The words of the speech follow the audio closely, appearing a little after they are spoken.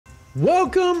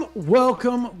Welcome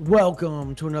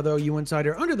to another OU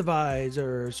Insider Under the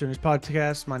Visor Sooners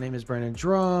podcast. My name is Brandon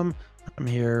Drum. I'm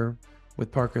here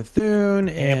with Parker Thune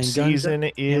Camp and Gun. season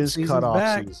Camp is season's cutoff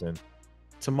back season.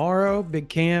 tomorrow. Big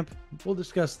camp. We'll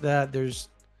discuss that. There's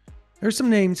some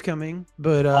names coming,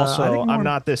 but I think Also, I'm more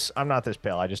not this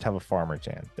pale. I just have a farmer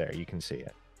tan. There, you can see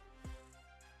it.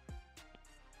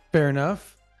 fair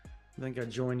enough. I think I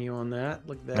join you on that.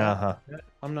 Look at that. Uh-huh.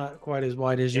 I'm not quite as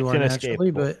white as you It's are naturally,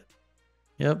 inescapable. but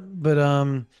yep. But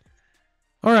all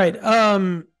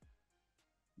right.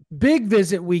 Big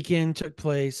visit weekend took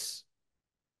place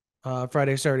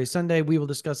Friday, Saturday, Sunday. We will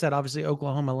discuss that. Obviously,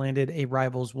 Oklahoma landed a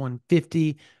Rivals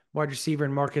 150 wide receiver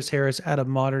in Marcus Harris out of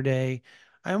Mater Dei.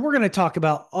 And we're going to talk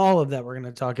about all of that. We're going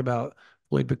to talk about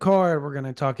Floyd Picard. We're going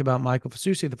to talk about Michael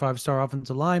Fasusi, the five-star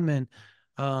offensive lineman.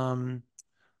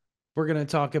 We're going to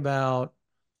talk about,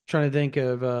 trying to think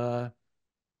of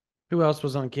who else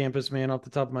was on campus, man, off the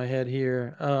top of my head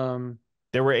here.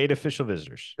 There were 8 official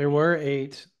visitors. There were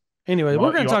 8. Anyway, You we're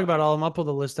want, going you to want, talk about all of them. I'll pull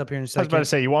the list up here in a I was about to second.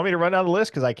 say, you want me to run down the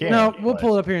list? Because I can. No, we'll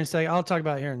pull it up here in a second. I'll talk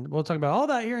about it here, and we'll talk about all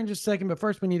that here in just a second. But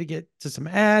first, we need to get to some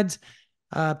ads,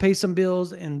 pay some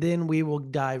bills, and then we will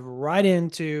dive right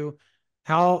into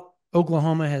how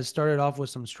Oklahoma has started off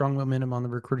with some strong momentum on the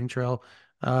recruiting trail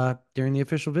during the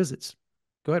official visits.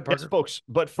 Go ahead, Parker. Yes, folks.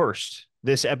 But first,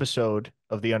 this episode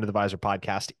of the Under the Visor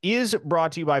podcast is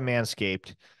brought to you by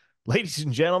Manscaped. Ladies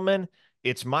and gentlemen,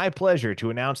 it's my pleasure to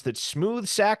announce that Smooth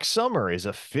Sack Summer is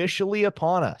officially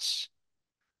upon us.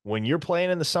 When you're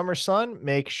playing in the summer sun,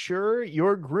 make sure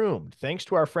you're groomed. Thanks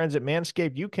to our friends at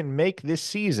Manscaped, you can make this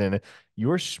season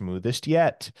your smoothest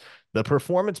yet. The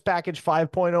Performance Package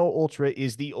 5.0 Ultra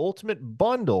is the ultimate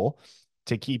bundle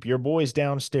to keep your boys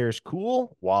downstairs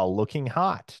cool while looking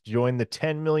hot. Join the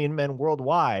 10 million men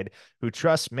worldwide who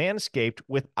trust Manscaped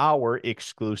with our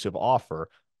exclusive offer.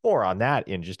 More on that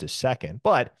in just a second.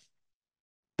 But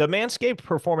the Manscaped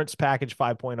Performance Package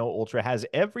 5.0 Ultra has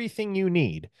everything you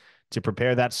need to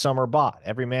prepare that summer bod.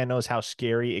 Every man knows how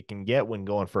scary it can get when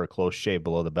going for a close shave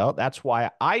below the belt. That's why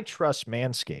I trust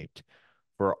Manscaped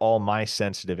for all my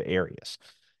sensitive areas.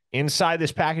 Inside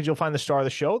this package, you'll find the star of the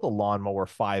show, the Lawnmower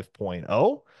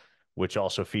 5.0, which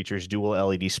also features dual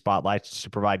LED spotlights to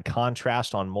provide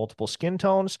contrast on multiple skin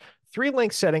tones,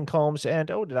 3-length setting combs, and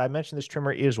oh, did I mention this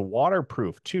trimmer is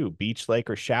waterproof too? Beach, lake,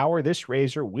 or shower, this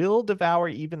razor will devour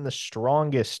even the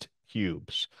strongest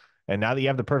pubes. And now that you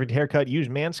have the perfect haircut, use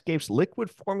Manscaped's liquid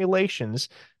formulations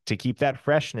to keep that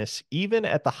freshness even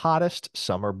at the hottest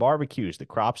summer barbecues. The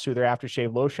Crop Soother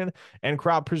Aftershave Lotion and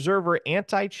Crop Preserver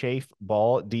Anti-Chafe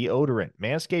Ball Deodorant.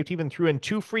 Manscaped even threw in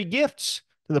 2 free gifts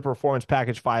to the Performance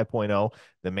Package 5.0,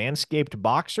 the Manscaped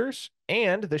Boxers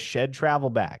and the Shed Travel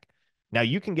Bag. Now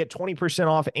you can get 20%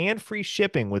 off and free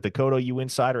shipping with the code OU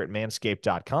Insider at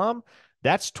manscaped.com.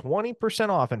 That's 20%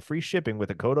 off and free shipping with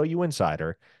the code OU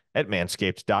Insider at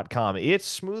manscaped.com. It's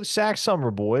smooth sack summer,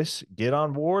 boys. Get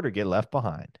on board or get left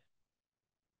behind.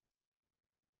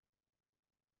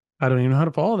 I don't even know how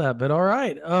to follow that, but all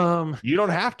right. You don't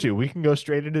have to. We can go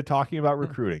straight into talking about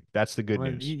recruiting. That's the good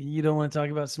news. You don't want to talk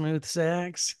about smooth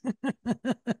sacks.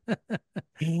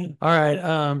 All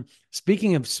right.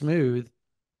 Speaking of smooth,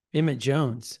 Emmett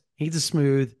Jones. He's a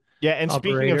smooth Yeah, and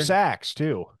speaking of operator. sacks,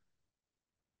 too.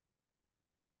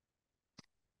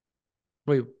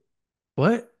 Wait,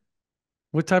 what?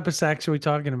 What type of sacks are we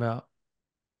talking about?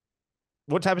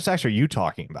 What type of sacks are you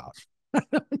talking about? I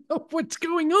don't know what's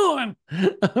going on.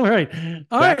 All right.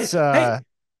 All That's right. Hey,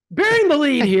 bearing the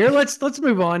lead here, let's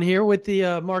move on here with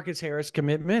the Marcus Harris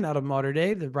commitment out of Mater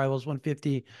Dei, the Rivals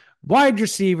 150 wide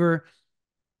receiver.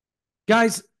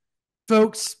 Guys,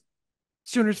 folks,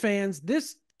 Sooners fans,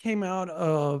 this came out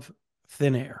of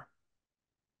thin air.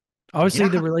 Obviously,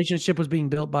 the relationship was being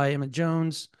built by Emmett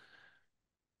Jones,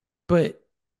 but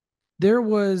there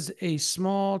was a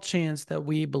small chance that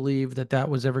we believed that that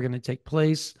was ever going to take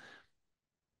place.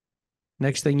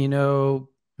 Next thing you know,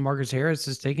 Marcus Harris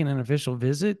is taking an official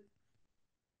visit.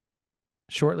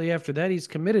 Shortly after that, he's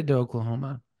committed to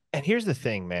Oklahoma. And here's the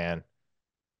thing, man.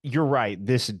 You're right.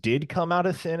 This did come out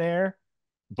of thin air,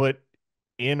 but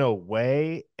in a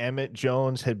way, Emmett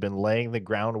Jones had been laying the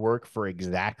groundwork for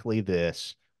exactly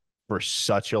this for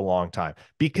such a long time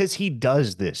because he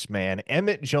does this, man.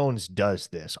 Emmett Jones does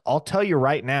this. I'll tell you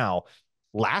right now,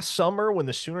 last summer when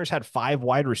the Sooners had 5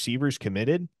 wide receivers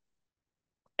committed,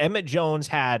 Emmett Jones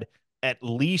had at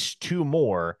least 2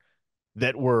 more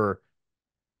that were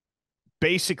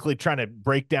basically trying to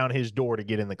break down his door to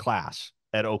get in the class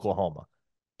at Oklahoma.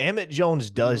 Emmett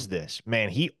Jones does this, man.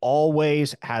 He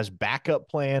always has backup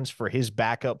plans for his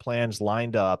backup plans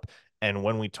lined up. And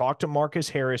when we talked to Marcus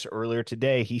Harris earlier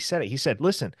today, he said it. He said,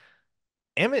 listen,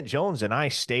 Emmett Jones and I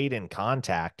stayed in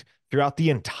contact throughout the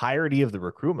entirety of the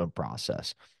recruitment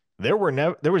process. There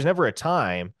was never a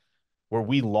time where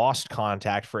we lost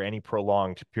contact for any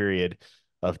prolonged period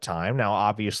of time. Now,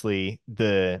 obviously,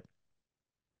 the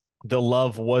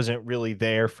love wasn't really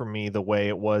there for me the way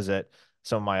it was at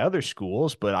some of my other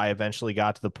schools, but I eventually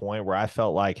got to the point where I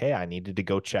felt like, hey, I needed to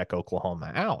go check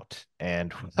Oklahoma out.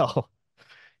 And well,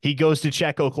 he goes to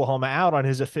check Oklahoma out on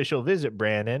his official visit,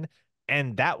 Brandon,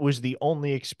 and that was the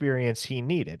only experience he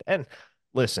needed. And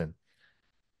listen,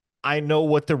 I know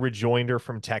what the rejoinder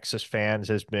from Texas fans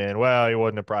has been. Well, he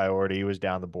wasn't a priority. He was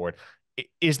down the board.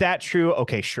 Is that true?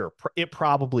 Okay, sure. It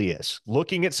probably is.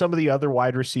 Looking at some of the other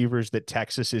wide receivers that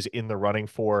Texas is in the running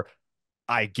for,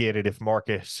 I get it if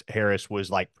Marcus Harris was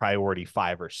like priority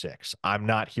 5 or 6. I'm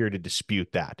not here to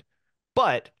dispute that.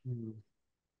 But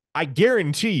I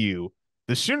guarantee you,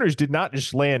 the Sooners did not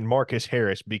just land Marcus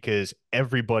Harris because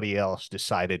everybody else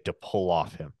decided to pull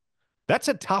off him. That's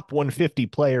a top 150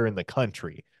 player in the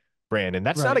country, Brandon.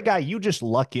 That's not a Right. guy you just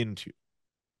luck into.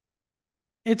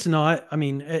 It's not. I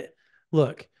mean,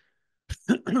 look,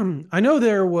 I know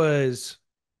there was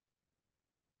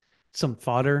some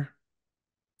fodder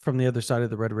from the other side of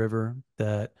the Red River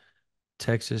that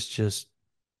Texas just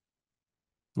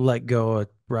let go a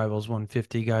Rivals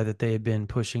 150 guy that they had been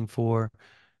pushing for.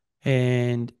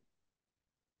 And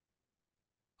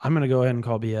I'm going to go ahead and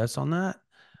call BS on that.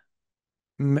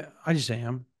 I just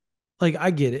am. Like,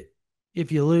 I get it.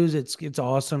 If you lose, it's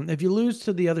awesome. If you lose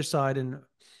to the other side, and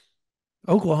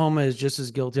Oklahoma is just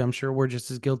as guilty, I'm sure we're just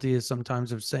as guilty as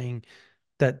sometimes of saying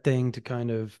that thing to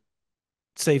kind of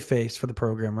save face for the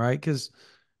program, right? Because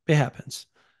it happens.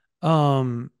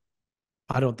 Um,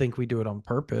 I don't think we do it on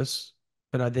purpose,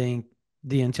 but I think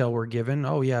the intel we're given,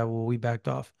 oh yeah, well, we backed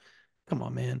off. Come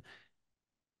on, man.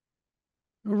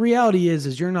 Reality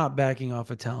is you're not backing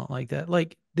off a talent like that.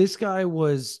 Like, this guy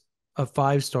was a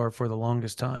 5-star for the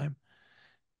longest time,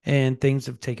 and things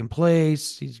have taken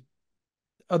place. He's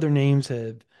Other names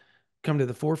have come to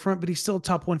the forefront, but he's still a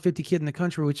top 150 kid in the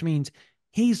country, which means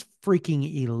he's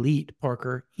freaking elite,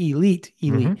 Parker. Elite,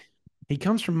 Mm-hmm. elite. He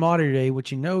comes from modern day, which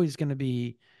he's going to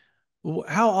be.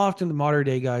 How often the modern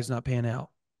day guys not pan out?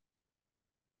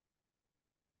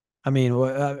 I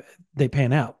mean, they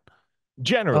pan out.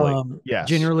 Generally, yes.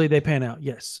 Generally, they pan out.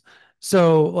 Yes.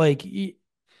 So, like,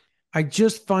 I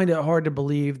just find it hard to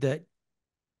believe that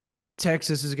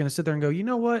Texas is going to sit there and go, you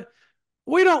know what?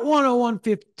 We don't want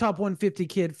a top 150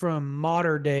 kid from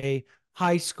modern day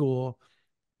high school.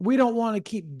 We don't want to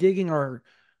keep digging our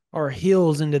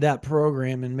heels into that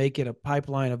program and make it a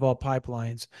pipeline of all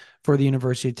pipelines for the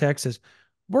University of Texas.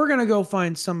 We're going to go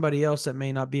find somebody else that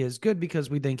may not be as good because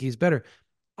we think he's better.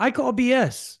 I call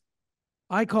BS.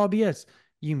 I call BS.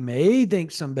 You may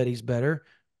think somebody's better.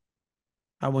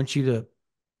 I want you to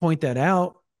point that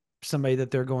out. Somebody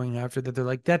that they're going after that they're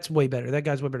like, that's way better. That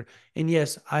guy's way better. And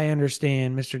yes, I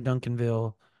understand Mr.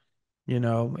 Duncanville,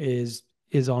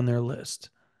 is on their list.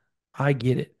 I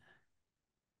get it.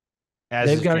 As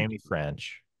They've is got Jamie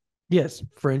French. yes,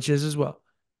 French is as well.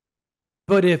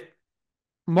 But if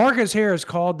Marcus Harris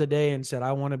called today and said,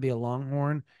 I want to be a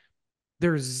Longhorn,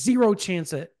 there's zero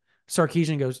chance that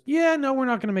Sarkisian goes, yeah, no, we're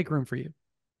not going to make room for you.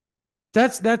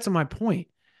 That's my point.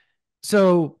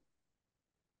 So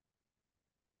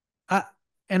I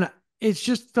and it's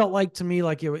just felt like to me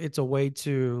like it's a way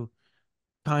to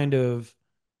kind of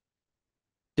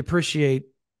depreciate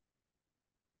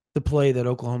the play that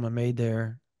Oklahoma made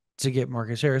there to get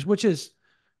Marcus Harris, which is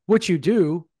what you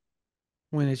do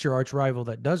when it's your arch rival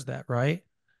that does that, right?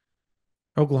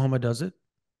 Oklahoma does it.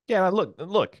 Yeah,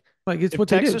 look. Like, it's what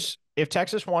they do. If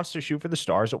Texas wants to shoot for the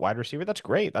stars at wide receiver, that's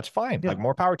great. That's fine. Yeah. Like,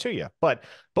 more power to you. But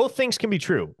both things can be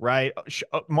true, right?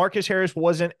 Marcus Harris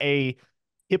wasn't a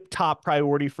hip top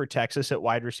priority for Texas at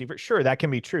wide receiver. Sure, that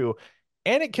can be true.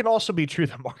 And it can also be true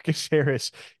that Marcus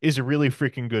Harris is a really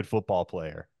freaking good football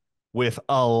player with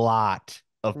a lot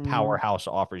of Mm-hmm. powerhouse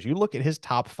offers. You look at his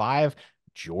top 5,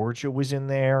 Georgia was in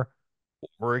there,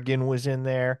 Oregon was in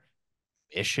there,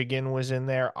 Michigan was in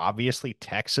there. Obviously,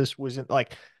 Texas was in.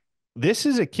 Like, this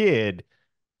is a kid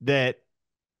that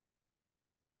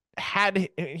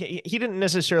he didn't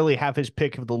necessarily have his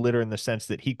pick of the litter in the sense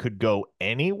that he could go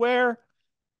anywhere,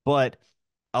 but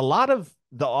a lot of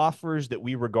the offers that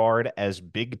we regard as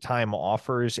big time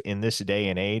offers in this day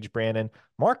and age, Brandon,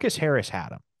 Marcus Harris had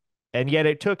them. And yet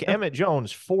it took Yep. Emmett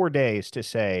Jones 4 days to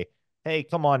say, hey,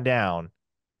 come on down,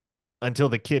 until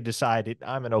the kid decided,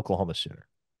 I'm an Oklahoma Sooner.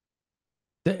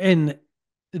 And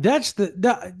that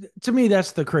to me,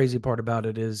 that's the crazy part about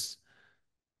it is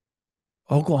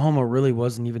Oklahoma really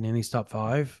wasn't even in his top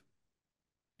 5.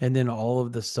 And then all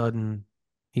of the sudden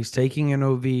He's taking an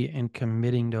OV and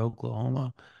committing to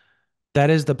Oklahoma. That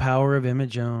is the power of Emmett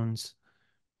Jones.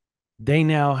 They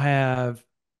now have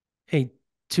a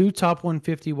two top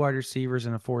 150 wide receivers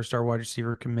and a 4-star wide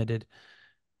receiver committed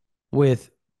with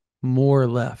more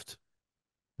left,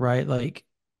 right? Like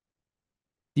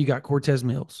you got Cortez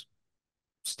Mills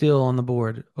still on the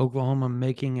board. Oklahoma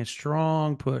making a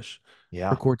strong push for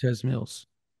Yeah. Cortez Mills,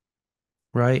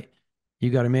 right? You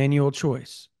got Emmanuel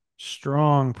Choice,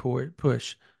 strong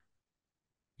push.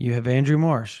 You have Andrew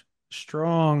Marsh,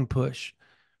 strong push.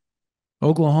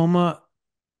 Oklahoma,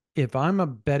 if I'm a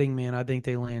betting man, I think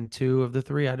they land two of the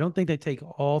three. I don't think they take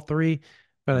all three,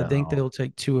 but I think No. they'll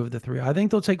take two of the three. I think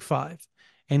they'll take five.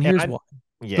 And And here's I why.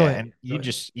 Go yeah, ahead. and Go you ahead.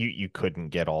 just you couldn't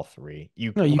get all three.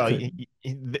 You No, you well, could.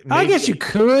 I maybe guess you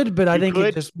could, but I you think it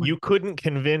could just you would. couldn't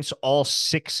convince all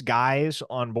six guys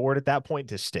on board at that point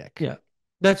to stick. Yeah.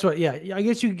 That's what, yeah. I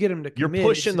guess you could get them to You're commit. It's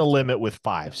pushing the just, limit with yeah.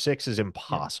 five. Six is Yeah.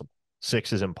 impossible.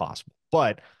 Six is impossible.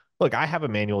 But look, I have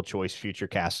Emmanuel Choice future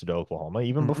casted to Oklahoma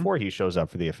even Mm-hmm. before he shows up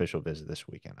for the official visit this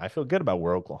weekend. I feel good about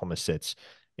where Oklahoma sits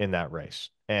in that race.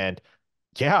 And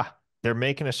yeah, they're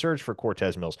making a surge for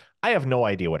Cortez Mills. I have no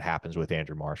idea what happens with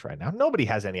Andrew Marsh right now. Nobody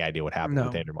has any idea what happens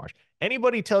with No. Andrew Marsh.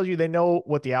 Anybody tells you they know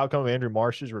what the outcome of Andrew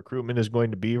Marsh's recruitment is going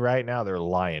to be right now, they're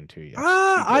lying to you.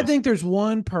 I Because think there's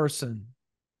one person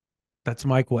that's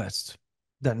Mike West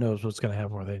that knows what's going to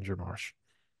happen with Andrew Marsh.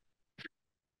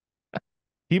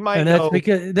 he And might that's know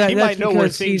because he that's might know where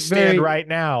because things he's stand very, right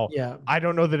now. yeah. I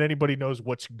don't know that anybody knows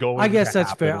what's I going to guess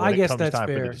that's fair. happen I when it guess comes that's time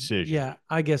for the fair. decision. Yeah,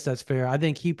 I guess that's fair. I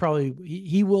think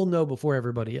he will know before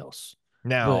everybody else. But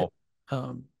Now,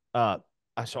 um uh,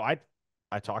 so I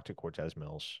talked to Cortez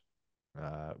Mills.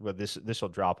 But this will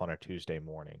drop on a Tuesday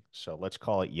morning, so let's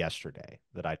call it yesterday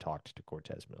that I talked to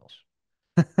Cortez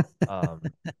Mills. Um,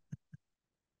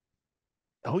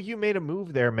 oh, you made a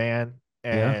move there, man,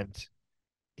 yeah. and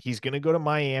he's gonna go to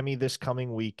Miami this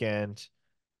coming weekend.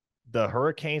 The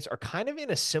Hurricanes are kind of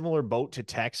in a similar boat to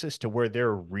Texas, to where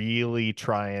they're really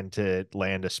trying to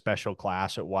land a special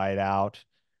class at wideout,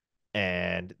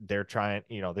 and they're trying,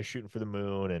 they're shooting for the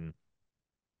moon, and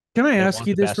Can I they ask want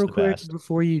you the this best real of the quick best.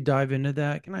 before you dive into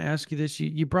that? Can I ask you this?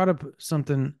 You brought up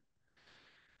something.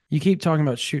 You keep talking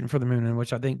about shooting for the moon, in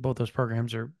which I think both those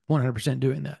programs are 100%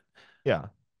 doing that. Yeah.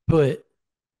 But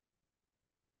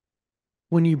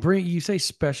when you say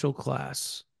special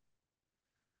class,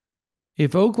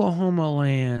 if Oklahoma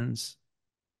lands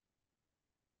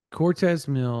Cortez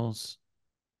Mills,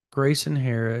 Grayson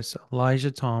Harris,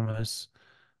 Elijah Thomas,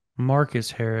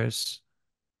 Marcus Harris,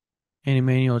 and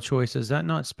Emmanuel Choice, is that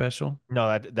not special?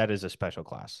 No, that is a special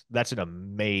class. That's an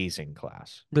amazing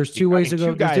class. There's two ways to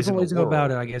go. Two There's guys in different the ways to go about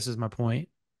world. it, I guess is my point.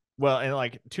 Well, and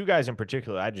like two guys in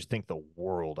particular, I just think the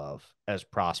world of as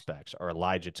prospects are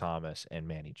Elijah Thomas and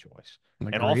Manny Choice.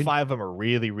 And all Agreed. five of them are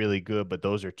really, really good, but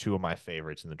those are two of my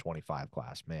favorites in the 25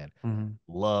 class, man. Mm-hmm.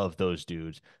 Love those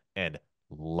dudes and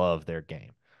love their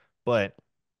game. But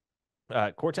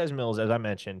Cortez Mills, as I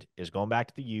mentioned, is going back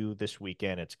to the U this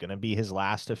weekend. It's going to be his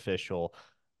last official.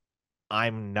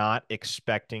 I'm not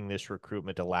expecting this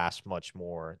recruitment to last much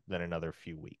more than another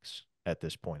few weeks at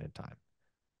this point in time.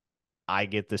 I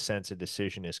get the sense a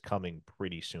decision is coming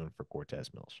pretty soon for Cortez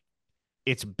Mills.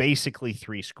 It's basically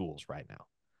three schools right now.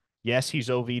 Yes, he's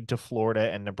OV'd to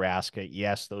Florida and Nebraska.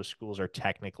 Yes, those schools are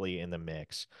technically in the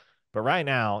mix. But right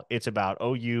now, it's about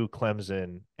OU,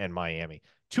 Clemson, and Miami.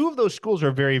 Two of those schools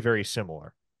are very, very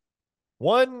similar.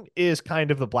 One is kind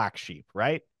of the black sheep,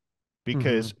 right? Mm-hmm.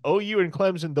 Because OU and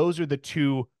Clemson, those are the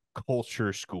two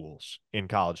culture schools in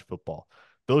college football.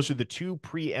 Those are the two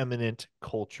preeminent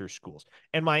culture schools.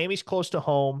 And Miami's close to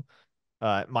home.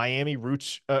 Miami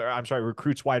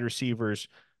recruits wide receivers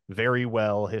very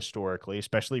well historically,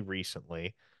 especially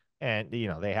recently. And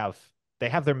they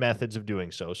have their methods of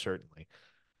doing so, certainly.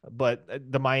 But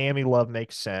the Miami love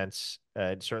makes sense.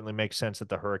 It certainly makes sense that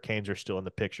the Hurricanes are still in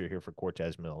the picture here for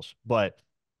Cortez Mills. But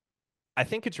I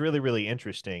think it's really, really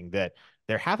interesting that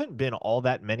there haven't been all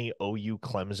that many OU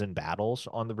Clemson battles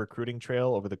on the recruiting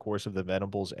trail over the course of the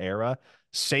Venables era,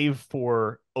 save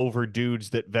for over dudes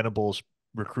that Venables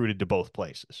recruited to both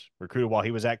places, recruited while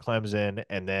he was at Clemson,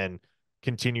 and then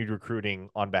continued recruiting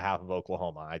on behalf of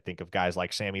Oklahoma. I think of guys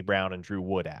like Sammy Brown and Drew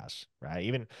Wood as, right?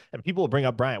 And people will bring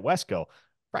up Bryant Wesco.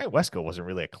 Bryant Wesco wasn't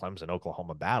really a Clemson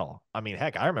Oklahoma battle. I mean,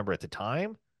 heck, I remember at the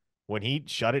time when he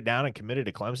shut it down and committed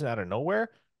to Clemson out of nowhere,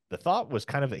 the thought was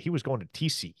kind of that he was going to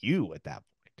TCU at that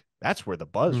point. That's where the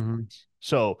buzz Mm-hmm. was.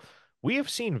 So we have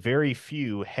seen very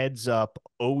few heads up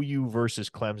OU versus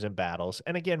Clemson battles.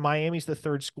 And again, Miami's the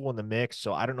third school in the mix.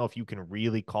 So I don't know if you can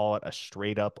really call it a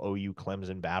straight up OU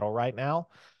Clemson battle right now.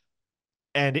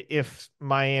 And if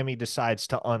Miami decides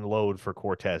to unload for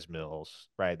Cortez Mills,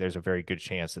 right, there's a very good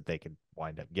chance that they could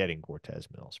wind up getting Cortez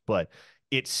Mills. But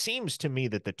it seems to me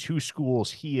that the two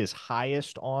schools he is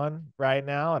highest on right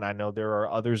now, and I know there are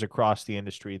others across the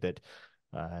industry that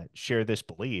share this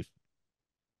belief,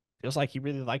 feels like he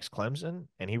really likes Clemson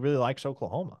and he really likes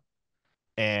Oklahoma.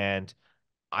 And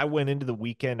I went into the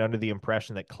weekend under the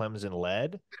impression that Clemson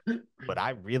led, but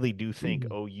I really do think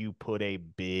OU put a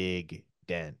big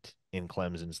dent in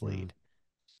Clemson's lead.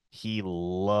 He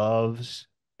loves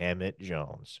Emmett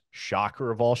Jones.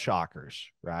 Shocker of all shockers,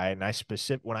 right?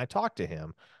 And when I talked to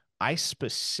him, I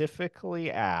specifically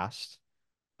asked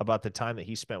about the time that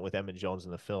he spent with Emmett Jones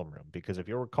in the film room. Because if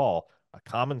you'll recall, a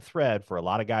common thread for a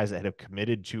lot of guys that have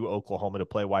committed to Oklahoma to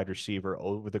play wide receiver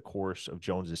over the course of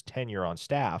Jones's tenure on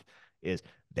staff is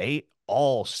they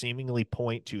all seemingly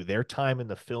point to their time in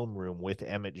the film room with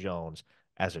Emmett Jones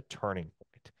as a turning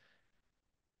point.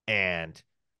 And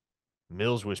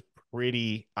Mills was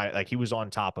like he was on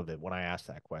top of it when I asked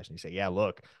that question. He said, yeah,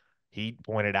 look, he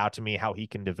pointed out to me how he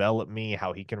can develop me,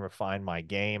 how he can refine my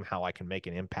game, how I can make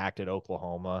an impact at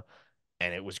Oklahoma.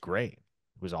 And it was great.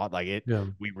 It was odd. Like Yeah.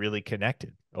 we really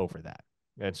connected over that.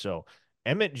 And so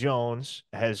Emmett Jones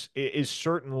is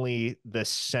certainly the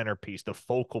centerpiece, the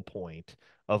focal point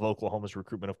of Oklahoma's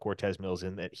recruitment of Cortez Mills,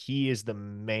 in that he is the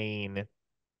main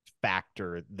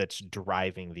factor that's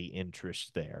driving the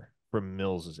interest there from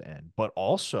Mills's end. But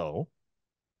also,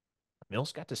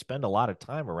 Mills got to spend a lot of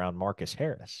time around Marcus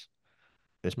Harris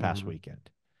this past Mm-hmm. weekend.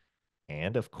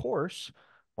 And of course,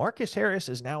 Marcus Harris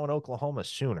is now an Oklahoma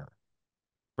Sooner,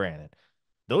 Brandon.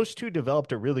 Those two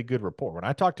developed a really good rapport. When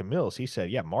I talked to Mills, he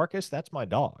said, yeah, Marcus, that's my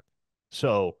dog.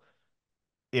 So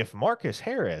if Marcus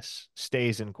Harris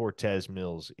stays in Cortez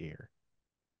Mills' ear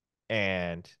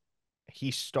and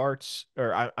he starts,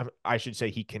 or I should say,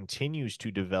 he continues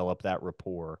to develop that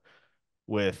rapport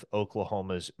with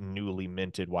Oklahoma's newly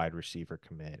minted wide receiver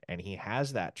commit, and he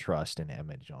has that trust in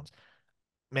Emmett Jones.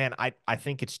 Man, I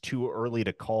think it's too early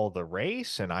to call the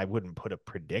race, and I wouldn't put a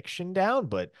prediction down,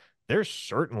 but there's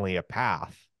certainly a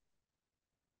path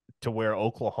to where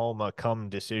Oklahoma, come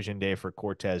decision day for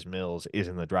Cortez Mills, is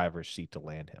in the driver's seat to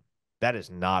land him. That is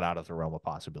not out of the realm of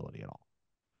possibility at all.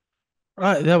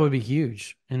 That would be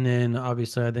huge. And then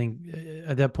obviously, I think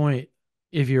at that point,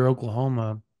 if you're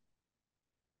Oklahoma,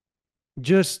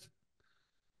 just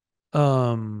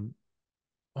um,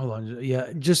 hold on,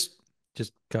 yeah, just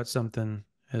got something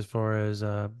as far as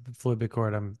Floyd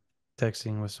Bickard. I'm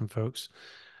texting with some folks.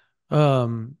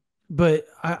 Um, but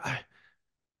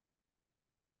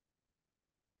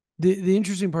the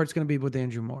interesting part's going to be with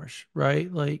Andrew Marsh,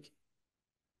 right? Like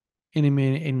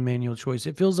in manual choice,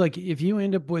 it feels like if you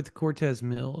end up with Cortez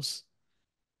Mills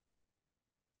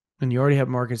and you already have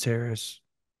Marcus Harris,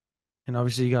 and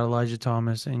obviously you got Elijah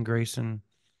Thomas and Grayson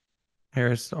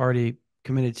Harris already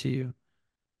committed to you.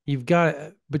 You've got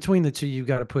between the two, you've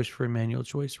got to push for a manual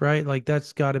choice, right? Like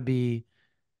that's got to be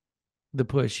the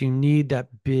push. You need that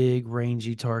big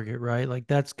rangy target, right? Like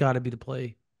that's got to be the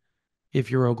play if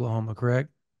you're Oklahoma, correct?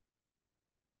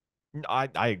 I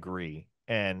agree.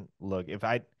 And look,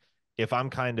 if I'm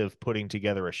kind of putting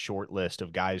together a short list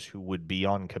of guys who would be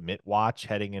on commit watch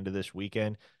heading into this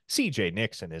weekend, CJ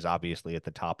Nixon is obviously at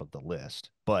the top of the list,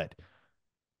 but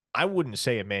I wouldn't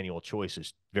say Emmanuel Choice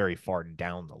is very far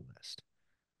down the list.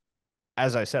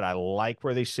 As I said, I like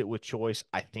where they sit with Choice.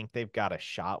 I think they've got a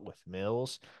shot with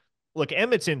Mills. Look,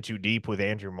 Emmett's in too deep with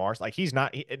Andrew Marsh. Like he's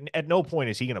not at no point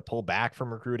is he going to pull back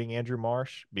from recruiting Andrew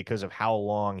Marsh because of how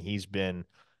long he's been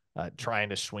trying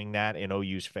to swing that in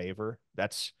OU's favor.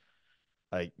 That's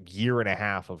a year and a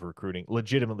half of recruiting,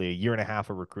 legitimately a year and a half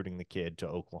of recruiting the kid to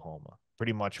Oklahoma.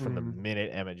 Pretty much from the Mm-hmm.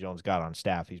 minute Emmett Jones got on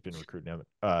staff, he's been recruiting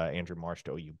Andrew Marsh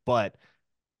to OU. But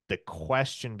the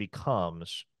question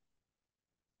becomes,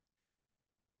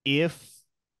 if,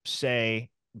 say,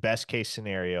 best case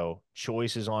scenario,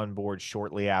 Choice is on board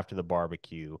shortly after the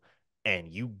barbecue and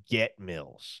you get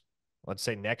Mills, let's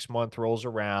say next month rolls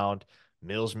around,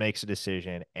 Mills makes a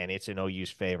decision and it's an OU's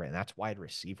favorite, and that's wide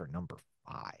receiver number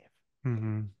 5.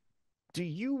 Mm-hmm. Do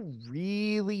you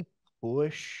really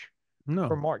push for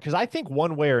No, Mark? Because I think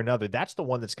one way or another, that's the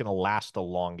one that's going to last the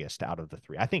longest out of the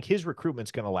three. I think his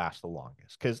recruitment's going to last the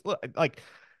longest because, like,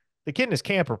 the kid and his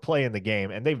camp are playing the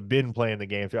game, and they've been playing the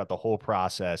game throughout the whole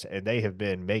process, and they have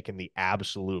been making the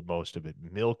absolute most of it,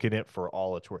 milking it for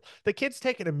all it's worth. The kid's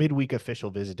taking a midweek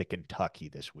official visit to Kentucky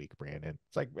this week, Brandon.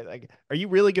 It's like, are you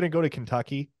really going to go to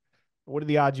Kentucky? What are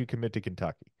the odds you commit to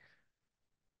Kentucky?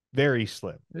 Very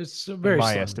slim, it's in very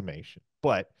my slim. estimation.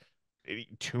 But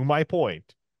to my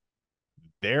point,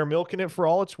 they're milking it for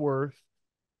all it's worth.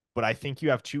 But I think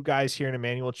you have two guys here in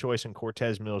Emmanuel Choice and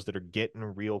Cortez Mills that are getting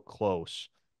real close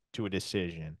to a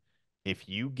decision. If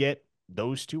you get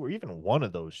those two, or even one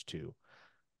of those two,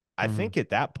 I Mhm. think at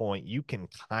that point you can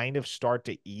kind of start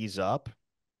to ease up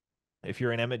if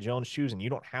you're in Emmett Jones' shoes, and you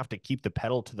don't have to keep the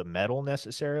pedal to the metal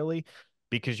necessarily,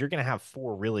 because you're going to have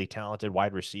four really talented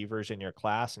wide receivers in your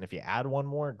class. And if you add one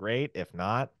more, great. If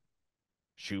not,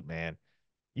 shoot, man,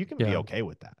 you can be Yeah, okay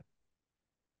with that.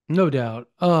 no doubt.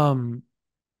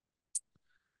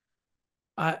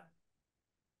 I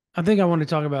I think I want to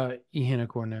talk about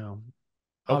Ehenacor now.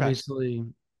 Okay. Obviously,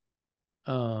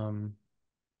 um,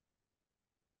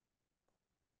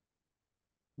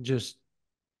 just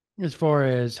as far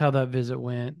as how that visit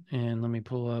went, and let me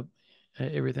pull up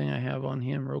everything I have on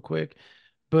him real quick.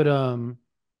 But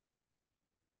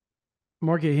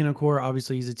Market Ehenacor,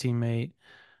 obviously, he's a teammate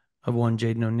of one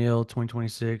Jaden O'Neal,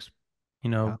 2026. You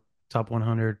Yeah. know, top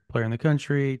 100 player in the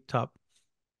country, top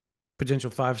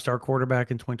potential 5-star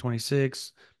quarterback in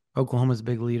 2026. Oklahoma's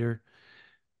big leader.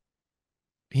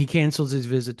 He cancels his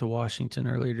visit to Washington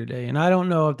earlier today. And I don't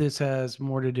know if this has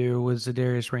more to do with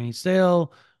Zadarius Rainey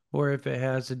Sale or if it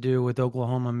has to do with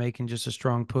Oklahoma making just a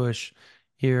strong push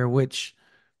here, which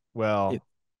it, Well,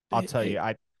 I'll tell you, it,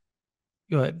 I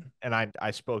go ahead. and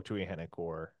I spoke to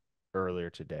Ehenachor earlier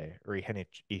today, or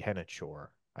Ehenachor.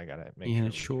 I gotta make Yeah,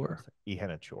 sure we sure. pronounce it.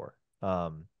 Ehenachor.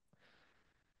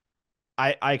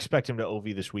 I expect him to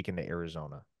OV this weekend to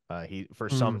Arizona. He for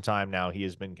some Mm, time now he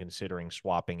has been considering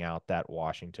swapping out that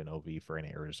Washington OV for an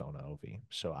Arizona OV.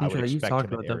 So I would okay, you expect talked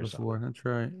him in about that Arizona. before. That's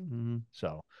right. Mm.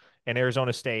 So, and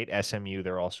Arizona State, SMU,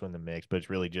 they're also in the mix, but it's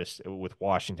really just with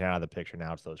Washington out of the picture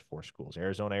now. It's those four schools: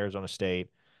 Arizona, Arizona State,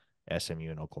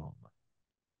 SMU, and Oklahoma.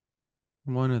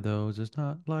 One of those is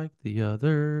not like the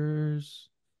others.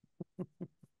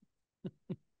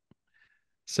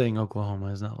 Saying Oklahoma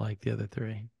is not like the other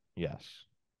three. Yes,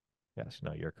 yes,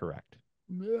 no, you're correct.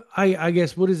 I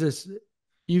guess what is this?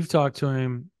 You've talked to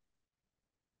him.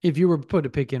 If you were put a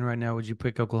pick in right now, would you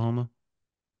pick Oklahoma?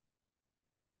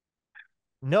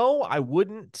 No, I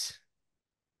wouldn't.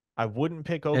 I wouldn't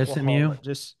pick SMU? Oklahoma.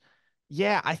 Just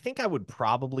yeah, I think I would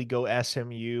probably go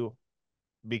SMU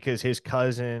because his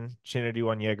cousin Chinadu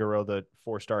Onyegoro, the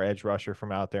four-star edge rusher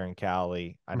from out there in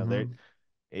Cali, I know they Mm-hmm.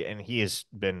 and he has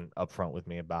been upfront with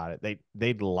me about it.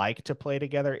 They'd like to play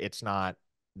together. It's not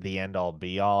the end all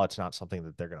be all. It's not something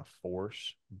that they're going to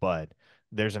force, but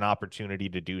there's an opportunity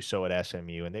to do so at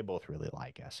SMU, and they both really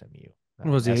like SMU.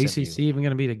 Was the SMU, ACC even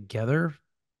going to be together?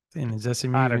 And is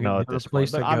SMU I even don't going know to at have a this point,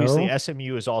 place but to obviously go?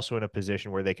 SMU is also in a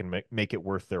position where they can make it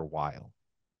worth their while,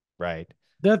 right?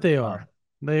 That they Uh, are.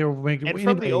 They are making And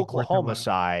from the anybody worth their Oklahoma while.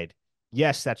 side,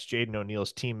 yes, that's Jaden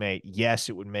O'Neal's teammate. Yes,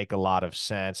 it would make a lot of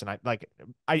sense. And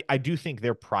I do think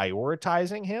they're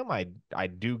prioritizing him. I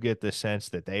do get the sense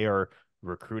that they are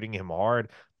recruiting him hard,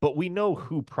 but we know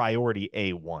who priority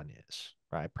A1 is,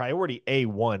 right? Priority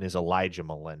A1 is Elijah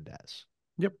Melendez.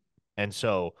 Yep. And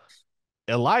so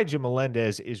Elijah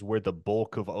Melendez is where the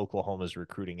bulk of Oklahoma's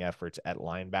recruiting efforts at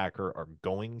linebacker are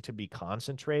going to be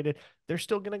concentrated. They're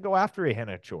still going to go after a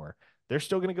Henachor. They're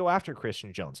still going to go after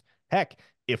Christian Jones. Heck,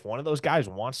 if one of those guys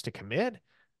wants to commit,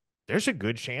 there's a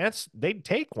good chance they'd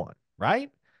take one,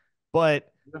 right? But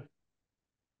Yeah.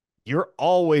 you're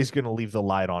always going to leave the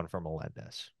light on for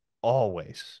Melendez.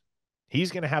 Always.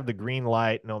 He's going to have the green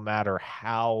light no matter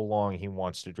how long he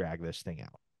wants to drag this thing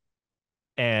out.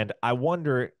 And I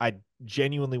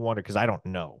genuinely wonder, because I don't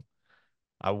know.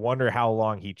 I wonder how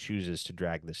long he chooses to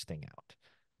drag this thing out.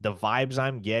 The vibes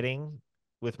I'm getting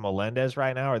with Melendez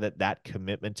right now are that that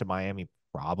commitment to Miami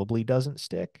probably doesn't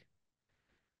stick.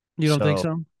 You don't think So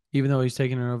so? Even though he's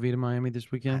taking an OV to Miami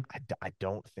this weekend? I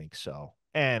don't think so.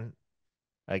 And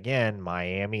again,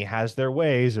 Miami has their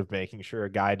ways of making sure a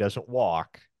guy doesn't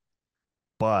walk.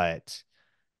 But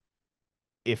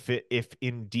if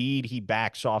indeed he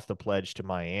backs off the pledge to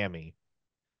Miami,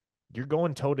 you're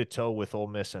going toe to toe with Ole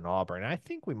Miss and Auburn. I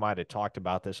think we might have talked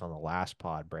about this on the last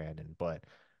pod, Brandon, but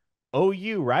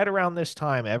OU right around this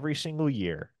time every single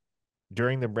year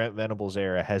during the Brent Venables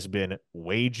era has been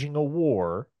waging a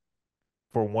war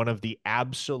for one of the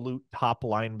absolute top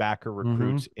linebacker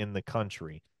Mm-hmm. recruits in the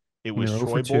country. It And was they're 0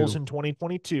 for Troy Bowles 2. in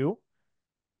 2022.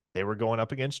 They were going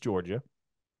up against Georgia.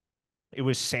 It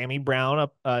was Sammy Brown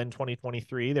up in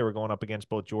 2023. They were going up against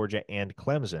both Georgia and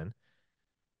Clemson.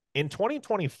 In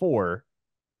 2024,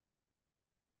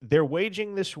 they're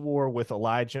waging this war with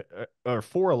Elijah or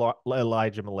for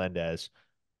Elijah Melendez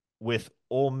with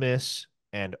Ole Miss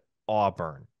and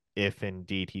Auburn, if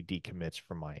indeed he decommits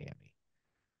from Miami.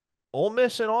 Ole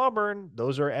Miss and Auburn,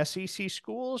 those are SEC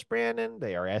schools, Brandon.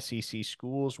 They are SEC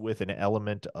schools with an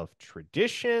element of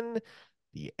tradition.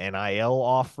 The NIL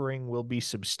offering will be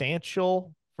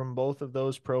substantial from both of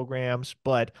those programs,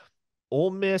 but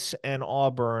Ole Miss and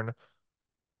Auburn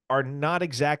are not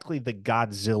exactly the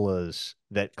Godzillas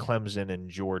that Clemson and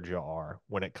Georgia are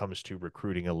when it comes to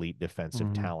recruiting elite defensive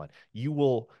Mm. talent. You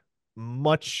will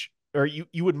much, or you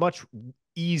would much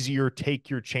easier take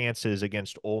your chances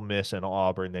against Ole Miss and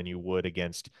Auburn than you would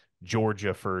against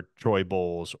Georgia for Troy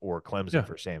Bowles or Clemson Yeah,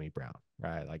 for Sammy Brown,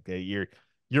 right? Like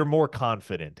you're more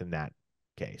confident in that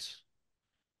case.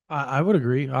 I would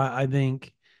agree. I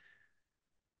think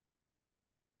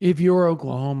if you're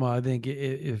Oklahoma, I think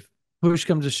if push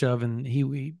comes to shove and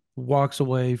he walks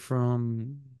away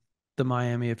from the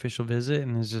Miami official visit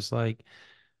and is just like,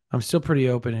 I'm still pretty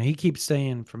open. And he keeps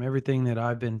saying, from everything that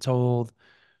I've been told,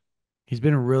 he's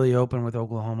been really open with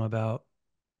Oklahoma about,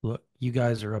 look, you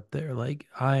guys are up there. Like,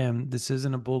 I am, this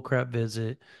isn't a bullcrap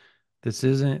visit. This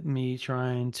isn't me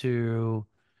trying to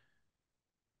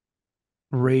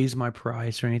raise my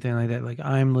price or anything like that. Like,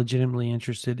 I'm legitimately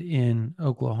interested in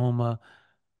Oklahoma.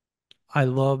 I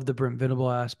love the Brent Venable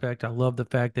aspect. I love the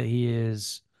fact that he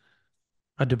is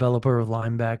a developer of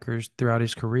linebackers throughout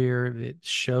his career. It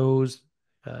shows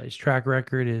his track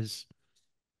record is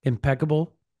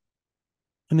impeccable.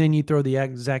 And then you throw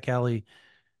the Zach Alley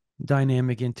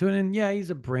dynamic into it, and yeah,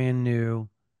 he's a brand new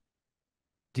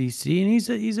DC, and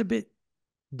he's a bit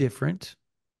different,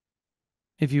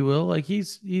 if you will. Like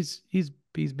he's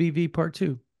BV part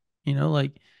two. You know,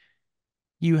 like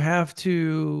you have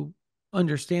to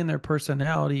understand their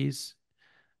personalities.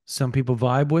 Some people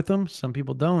vibe with them, some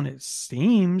people don't. It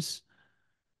seems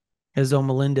as though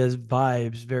Melendez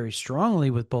vibes very strongly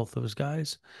with both those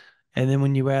guys. And then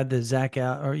when you add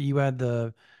the or you add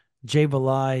the Jay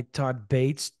Valai, Todd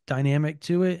Bates dynamic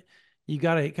to it, you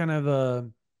got a kind of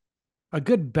a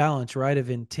good balance, right? Of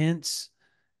intense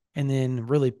and then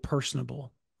really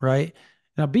personable, right?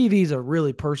 Now BV's a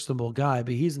really personable guy,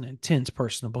 but he's an intense,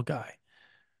 personable guy.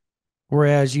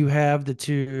 Whereas you have the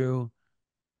two,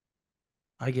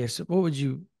 I guess, what would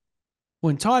you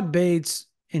when Todd Bates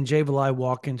and Jay Valai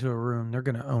walk into a room, they're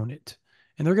going to own it.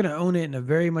 And they're going to own it in a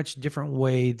very much different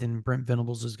way than Brent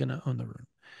Venables is going to own the room.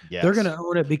 They're going Yes. to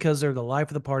own it because they're the life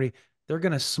of the party. They're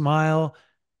going to smile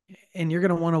and you're going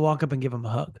to want to walk up and give them a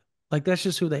hug. Like that's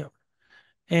just who they are.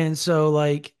 And so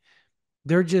like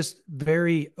they're just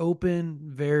very open,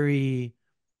 very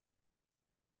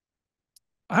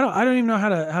I don't even know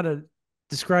how to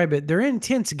describe it. They're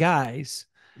intense guys,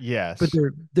 but Yes.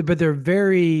 they're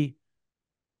very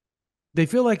they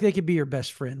feel like they could be your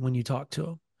best friend when you talk to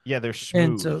them. Yeah, they're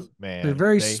And smooth, so they're man.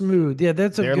 very smooth. Yeah,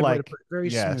 that's a They're good way to like, put it. Very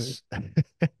smooth.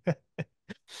 yes.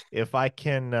 If I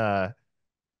can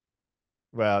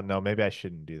well, no, maybe I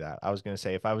shouldn't do that. I was gonna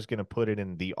say if I was gonna put it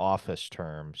in the office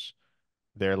terms,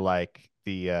 they're like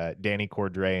the Danny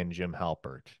Cordray and Jim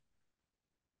Halpert,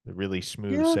 the really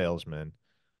smooth Yeah, salesman.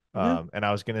 yeah. And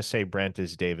I was gonna say Brent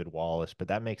is David Wallace, but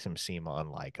that makes him seem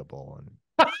unlikable, and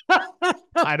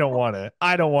I don't want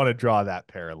to draw that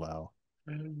parallel.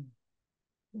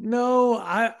 No,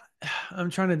 I'm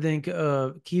trying to think.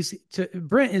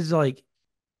 Brent is like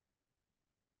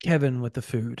Kevin with the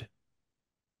food,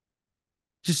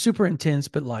 just super intense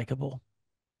but likable.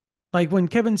 Like when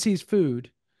Kevin sees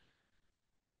food,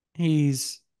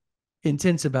 he's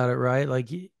intense about it, right? Like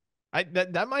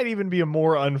That might even be a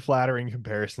more unflattering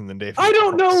comparison than David I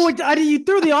don't know Wallace. what you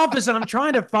threw the office, and I'm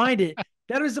trying to find it.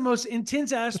 That was the most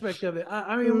intense aspect of it.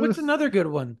 I mean, what's another good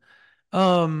one?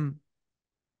 Um,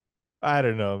 I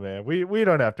don't know, man. We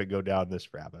don't have to go down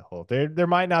this rabbit hole. There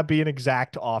might not be an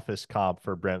exact office comp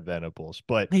for Brent Venables,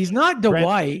 but he's not Brent,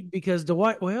 Dwight because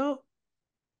Dwight. Well,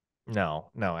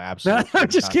 no, no, I'm absolutely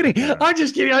just not kidding. comparing. I'm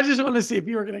just kidding. I just want to see if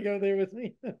you were going to go there with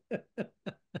me.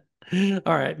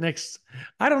 All right, next.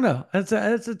 I don't know. That's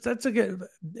a good.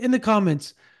 In the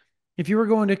comments, if you were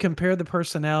going to compare the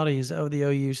personalities of the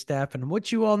OU staff and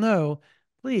what you all know,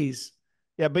 please,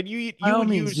 Yeah, but by you all would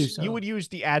means, do you so. would use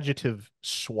the adjective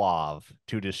suave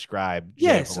to describe Jay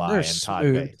Yes, they're Valai and Todd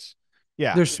smooth. Bates.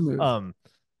 Yeah. They're smooth. Um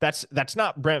that's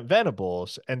not Brent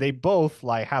Venables, and they both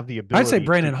like have the I'd say ability to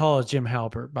Brandon Hall is Jim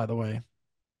Halpert, by the way.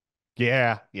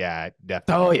 yeah, Oh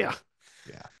definitely. yeah.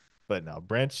 Yeah. But no,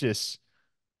 Brent's just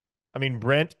I mean,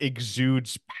 Brent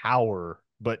exudes power,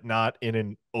 but not in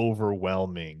an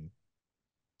overwhelming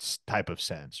type of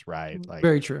sense, right? Like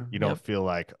Very true. you don't Yep. feel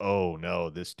like, oh no,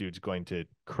 this dude's going to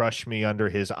crush me under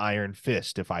his iron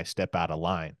fist if I step out of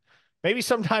line. Maybe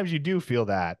sometimes you do feel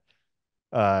that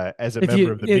as a If member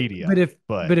you of the it, media,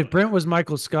 but but if Brent was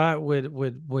Michael Scott,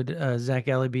 would Zach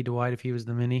Alley be Dwight if he was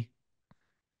the mini?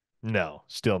 no,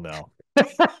 still no.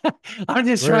 I'm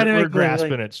just trying We're to we're make like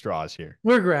grasping at straws here.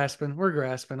 we're grasping. We're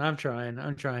grasping. I'm trying.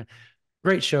 I'm trying.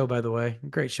 Great show, by the way.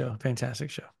 Great show. Fantastic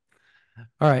show.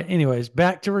 All right. Anyways,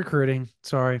 back to recruiting.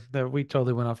 Sorry that we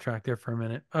totally went off track there for a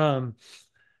minute. I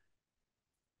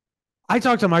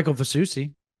talked to Michael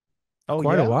Fasusi Oh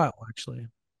quite a yeah. while, actually.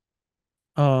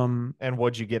 Um, And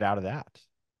what'd you get out of that?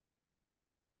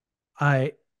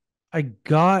 I I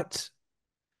got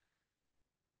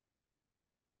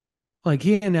like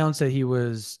he announced that he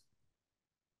was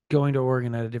going to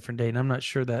Oregon at a different date, and I'm not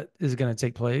sure that is going to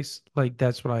take place. Like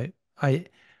that's what I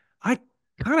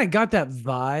kind of got that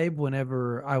vibe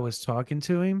whenever I was talking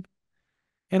to him.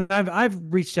 And I've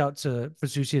reached out to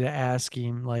Fasusi to ask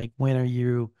him like when are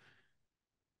you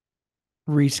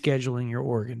rescheduling your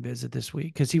Oregon visit this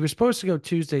week? Because he was supposed to go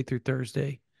Tuesday through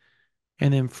Thursday,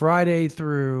 and then Friday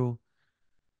through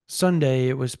Sunday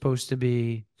it was supposed to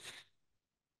be.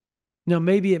 No,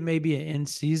 maybe it may be an in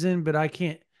season, but I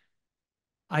can't.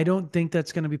 I don't think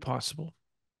that's going to be possible.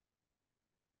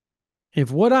 If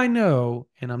what I know,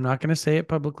 and I'm not going to say it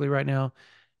publicly right now,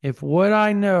 if what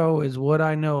I know is what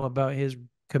I know about his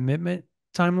commitment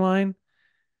timeline,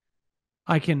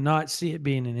 I cannot see it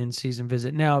being an in season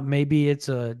visit. Now, maybe it's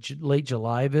a late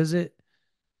July visit.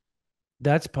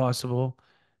 That's possible.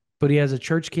 But he has a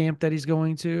church camp that he's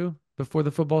going to before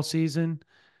the football season.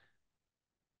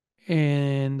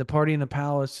 And the party in the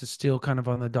palace is still kind of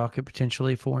on the docket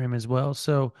potentially for him as well.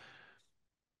 So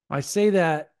I say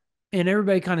that, and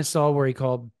everybody kind of saw where he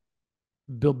called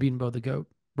Bill Bedenbaugh the GOAT,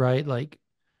 right? Like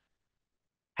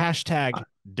Hashtag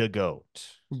the goat.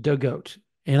 the GOAT.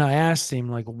 And I asked him,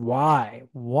 like, why?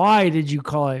 Why did you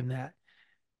call him that?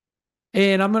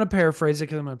 And I'm going to paraphrase it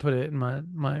because I'm going to put it in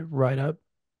my write up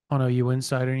on OU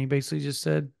Insider. And he basically just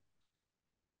said,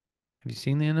 have you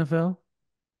seen the NFL?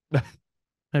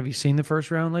 Have you seen the first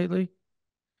round lately?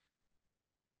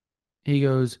 He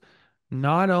goes,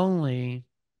 not only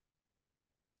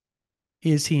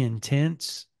is he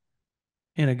intense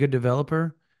and a good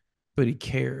developer, but he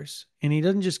cares. And he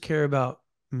doesn't just care about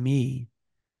me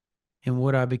and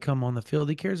what I become on the field.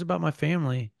 He cares about my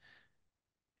family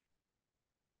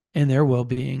and their well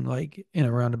being, like in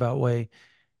a roundabout way.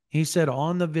 He said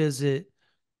on the visit,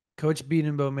 Coach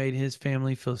Bedenbaugh made his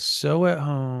family feel so at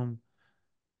home,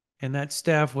 and that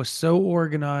staff was so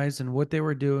organized in what they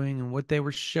were doing and what they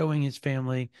were showing his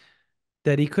family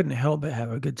that he couldn't help but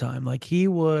have a good time. Like he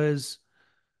was,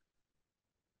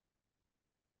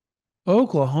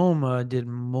 Oklahoma did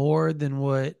more than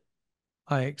what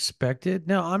I expected.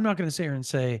 Now, I'm not going to sit here and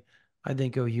say I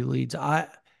think OU leads.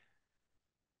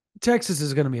 Texas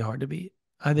is going to be hard to beat.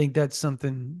 I think that's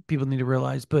something people need to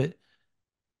realize, but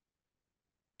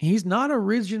he's not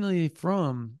originally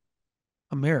from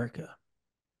America.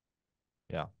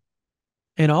 Yeah.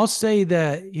 And I'll say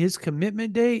that his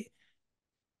commitment date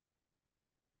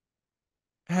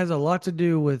has a lot to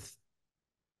do with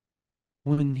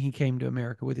when he came to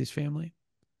America with his family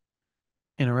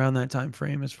and around that time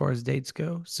frame as far as dates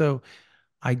go. So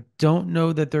I don't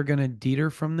know that they're going to deter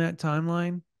from that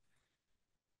timeline.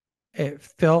 It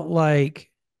felt like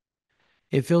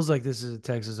it feels like this is a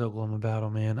Texas Oklahoma battle,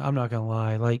 man. I'm not going to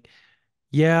lie. Like,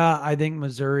 yeah, I think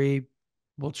Missouri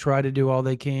will try to do all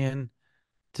they can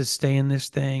to stay in this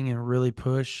thing and really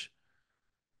push.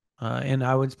 And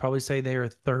I would probably say they are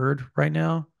third right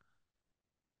now.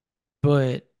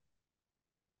 But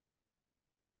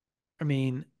I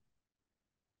mean,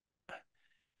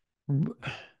 I'm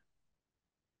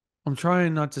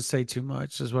trying not to say too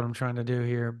much, is what I'm trying to do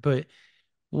here. But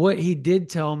what he did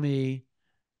tell me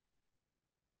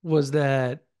was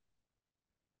that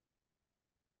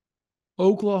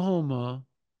Oklahoma,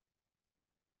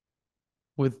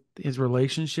 with his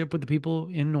relationship with the people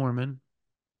in Norman,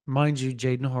 mind you,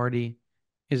 Jaden Hardy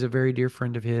is a very dear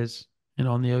friend of his and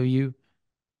on the OU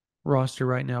roster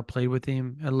right now, played with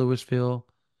him at Louisville.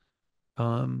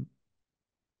 Um,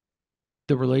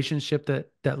 the relationship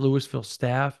that Louisville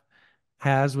staff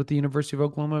has with the University of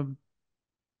Oklahoma,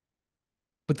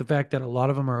 with the fact that a lot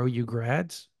of them are OU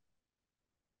grads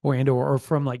or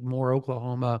from like Moore,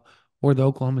 Oklahoma, or the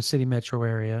Oklahoma City metro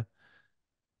area,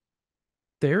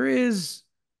 there is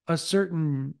a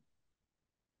certain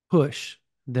push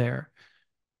there.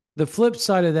 The flip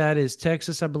side of that is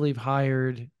Texas, I believe,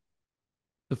 hired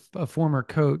a former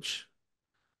coach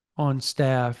on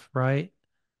staff, right?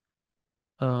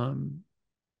 Um,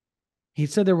 he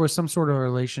said there was some sort of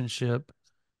relationship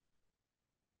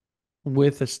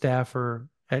with a staffer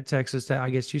at Texas that I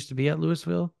guess used to be at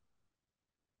Louisville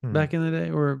Hmm. back in the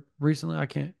day or recently. I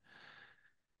can't.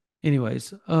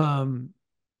 Anyways, so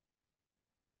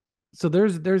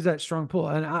there's that strong pull,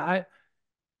 and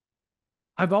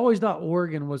I've always thought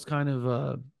Oregon was kind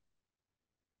of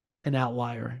an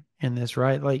outlier in this,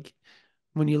 right? Like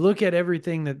when you look at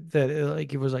everything that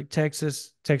like it was like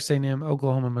Texas, Texas A&M,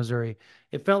 Oklahoma, Missouri,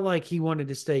 it felt like he wanted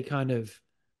to stay kind of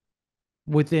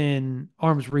within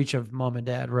arm's reach of mom and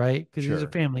dad, right? Because he's a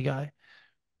Sure. family guy.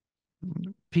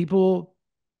 People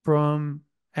from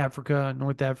Africa,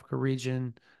 North Africa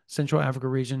region, Central Africa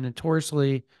region,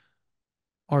 notoriously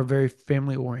are very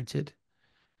family oriented.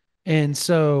 And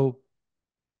so,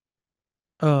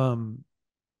 um,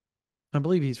 I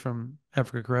believe he's from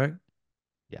Africa, correct?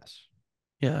 Yes.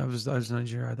 Yeah, I was not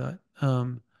sure. I thought.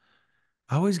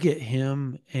 I always get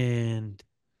him and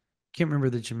can't remember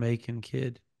the Jamaican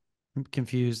kid. I'm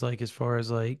confused, like as far as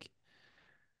like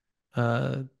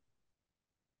uh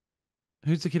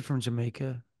who's the kid from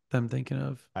Jamaica that I'm thinking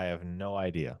of? I have no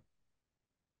idea.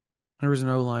 There was an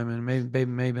O lineman,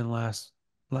 maybe been last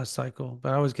cycle,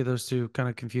 but I always get those two kind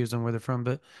of confused on where they're from.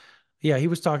 But yeah, he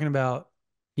was talking about,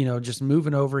 just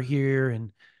moving over here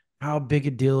and how big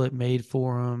a deal it made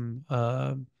for him,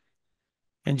 and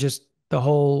just the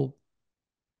whole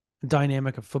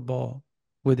dynamic of football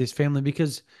with his family.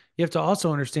 Because you have to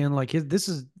also understand, like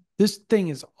this thing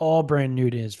is all brand new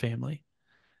to his family.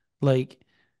 Like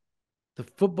the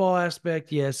football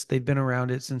aspect, yes, they've been around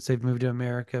it since they've moved to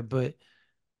America, but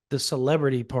the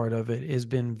celebrity part of it has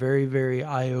been very, very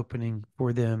eye opening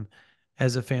for them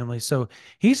as a family. So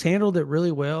he's handled it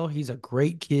really well. He's a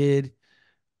great kid.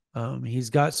 He's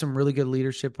got some really good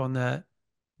leadership on that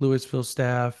Louisville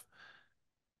staff.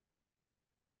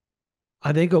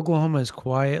 I think Oklahoma is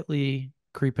quietly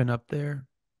creeping up there.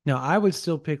 Now, I would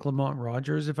still pick Lamont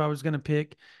Rogers if I was going to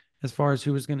pick as far as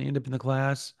who was going to end up in the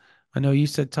class. I know you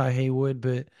said Ty Haywood,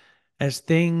 but as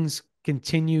things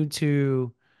continue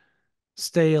to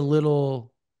stay a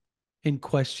little in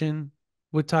question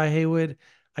with Ty Haywood,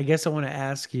 I guess I want to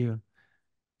ask you.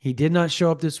 He did not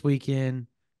show up this weekend.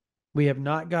 We have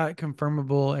not got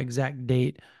confirmable exact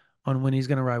date on when he's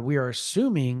going to arrive. We are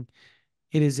assuming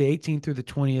it is the 18th through the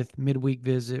 20th midweek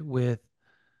visit with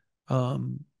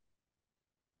um,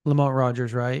 Lamont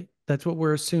Rogers, right? That's what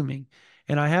we're assuming.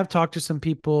 And I have talked to some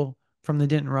people from the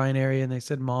Denton Ryan area, and they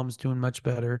said mom's doing much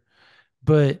better.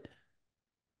 But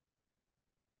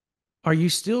are you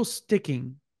still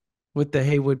sticking with the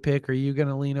Haywood pick? Or are you going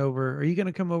to lean over? Are you going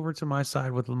to come over to my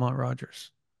side with Lamont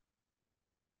Rogers?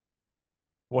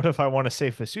 What if I want to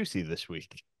say Fasusi this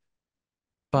week?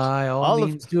 By all All of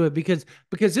means, do it because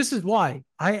this is why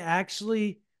I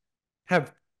actually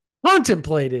have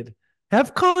contemplated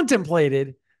have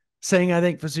contemplated saying I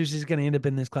think Fasusi is going to end up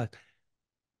in this class.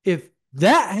 If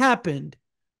that happened,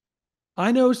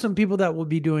 I know some people that will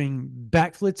be doing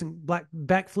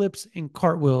backflips and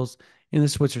cartwheels in the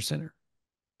Switzer Center.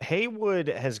 Haywood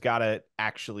has got to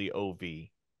actually OV.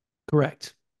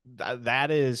 Correct.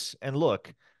 That is, and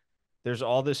look, there's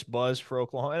all this buzz for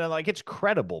Oklahoma, and like it's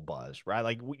credible buzz, right?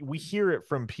 Like we hear it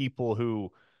from people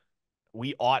who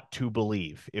we ought to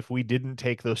believe. If we didn't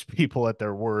take those people at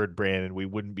their word, Brandon, we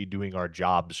wouldn't be doing our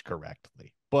jobs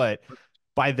correctly. But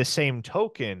by the same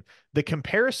token, the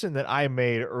comparison that I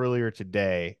made earlier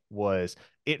today was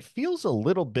it feels a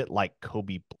little bit like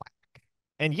Kobe Black.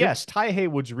 And Yep. yes, Ty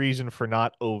Haywood's reason for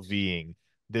not OVing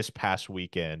this past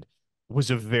weekend was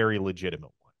a very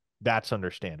legitimate one. That's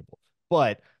understandable.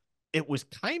 But it was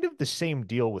kind of the same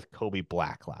deal with Kobe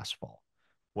Black last fall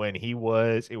when he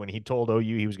told OU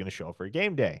he was going to show up for a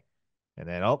game day. And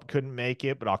then, oh, couldn't make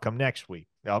it, but I'll come next week.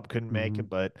 Oh, couldn't make Mm-hmm. it,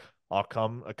 but I'll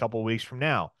come a couple of weeks from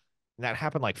now. And that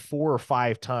happened like 4 or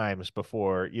 5 times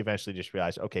before you eventually just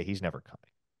realize, okay, he's never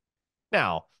coming.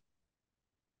 Now,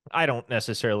 I don't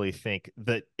necessarily think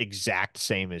the exact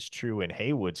same is true in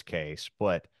Haywood's case,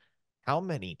 but how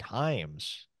many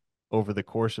times over the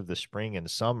course of the spring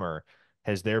and summer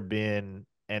has there been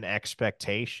an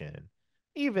expectation,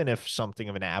 even if something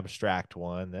of an abstract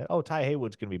one, that, oh, Ty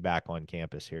Haywood's going to be back on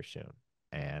campus here soon?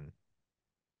 And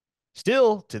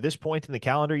still, to this point in the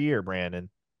calendar year, Brandon,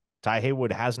 Ty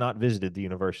Haywood has not visited the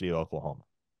University of Oklahoma.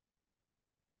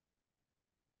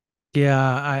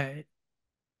 Yeah,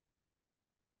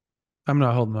 I'm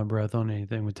not holding my breath on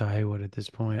anything with Ty Haywood at this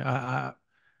point. I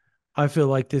feel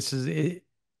like this is it.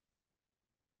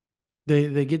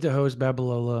 They get to host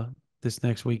Babalola this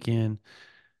next weekend.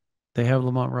 They have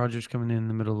Lamont Rogers coming in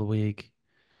the middle of the week.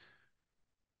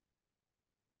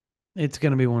 It's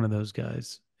going to be one of those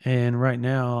guys. And right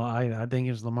now, I think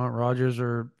it's Lamont Rogers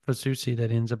or Fasusi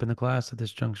that ends up in the class at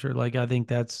this juncture. Like I think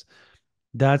that's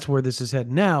where this is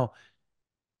headed. Now,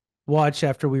 watch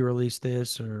after we release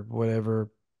this or whatever,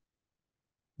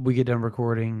 we get done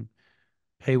recording.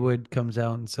 Haywood comes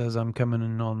out and says, "I'm coming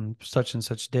in on such and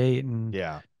such date," and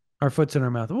Yeah. our foot's in our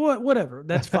mouth. Whatever.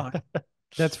 That's fine.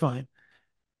 That's fine.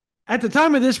 At the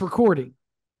time of this recording,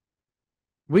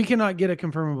 we cannot get a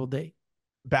confirmable date.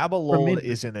 from Babalola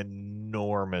is injury. an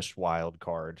enormous wild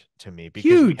card to me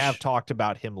because we have Huge. talked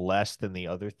about him less than the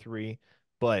other three,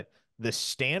 but the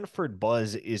Stanford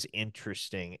buzz is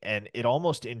interesting and it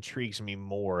almost intrigues me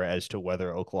more as to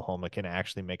whether Oklahoma can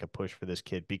actually make a push for this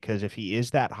kid because if he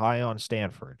is that high on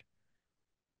Stanford,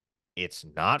 it's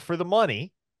not for the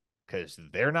money because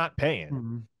they're not paying.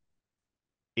 Mhm.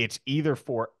 It's either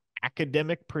for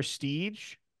academic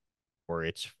prestige or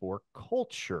it's for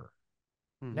culture.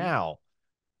 Mhm. Now,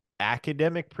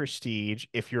 academic prestige,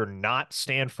 if you're not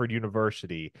Stanford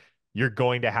University, you're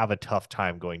going to have a tough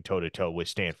time going toe to toe with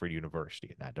Stanford University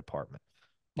in that department.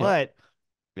 Yeah. But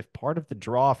if part of the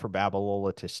draw for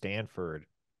Babalola to Stanford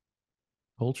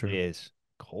Culture. is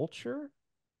culture,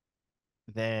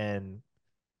 then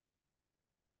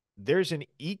there's an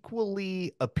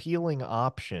equally appealing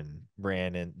option,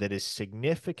 Brandon, that is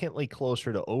significantly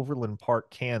closer to Overland Park,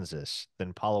 Kansas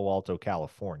than Palo Alto,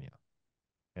 California.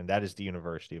 And that is the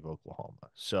University of Oklahoma.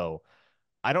 So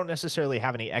I don't necessarily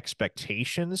have any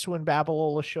expectations when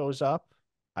Babalola shows up.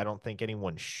 I don't think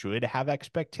anyone should have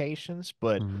expectations,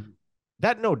 but Mhm.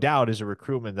 that no doubt is a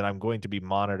recruitment that I'm going to be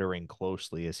monitoring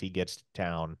closely as he gets to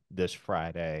town this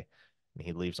Friday and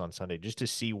he leaves on Sunday just to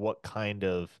see what kind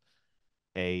of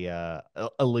a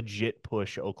legit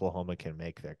push Oklahoma can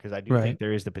make there because I do think Right.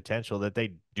 there is the potential that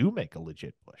they do make a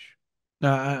legit push.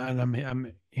 And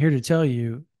I'm here to tell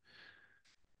you,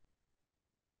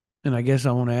 and I guess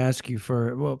I want to ask you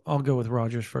for, well, I'll go with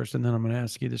Rogers first, and then I'm going to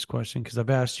ask you this question because I've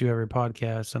asked you every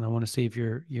podcast, and I want to see if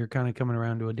you're kind of coming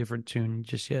around to a different tune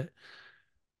just yet.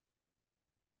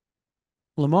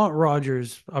 Lamont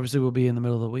Rogers obviously will be in the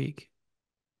middle of the week.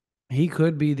 He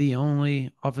could be the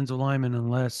only offensive lineman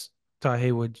unless Ty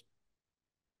Haywood,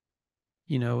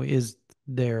 is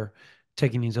there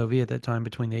taking his OV at that time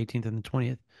between the 18th and the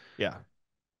 20th. Yeah.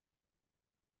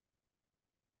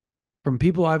 From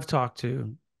people I've talked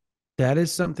to, that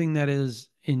is something that has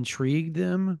intrigued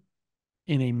them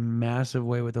in a massive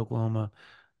way with Oklahoma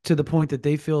to the point that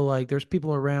they feel like there's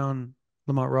people around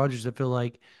Lamont Rogers that feel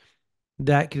like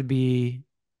that could be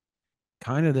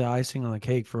kind of the icing on the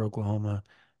cake for Oklahoma.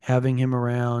 Having him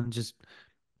around, just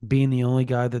being the only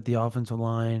guy that the offensive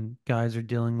line guys are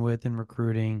dealing with in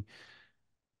recruiting.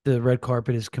 The red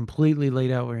carpet is completely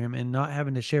laid out for him and not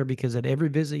having to share because at every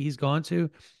visit he's gone to,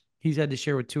 he's had to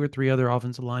share with two or three other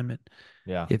offensive linemen.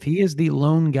 Yeah. If he is the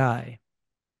lone guy,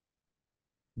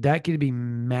 that could be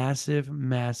massive,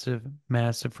 massive,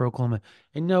 massive for Oklahoma.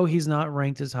 And no, he's not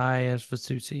ranked as high as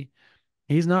Fasusi.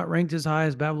 He's not ranked as high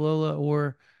as Babalola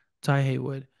or Ty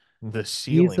Haywood. The He's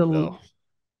ceiling, though.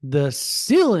 the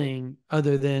ceiling,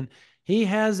 other than he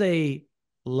has a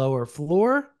lower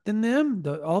floor than them.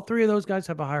 All three of those guys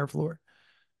have a higher floor.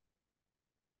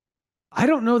 I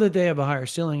don't know that they have a higher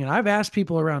ceiling. And I've asked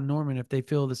people around Norman if they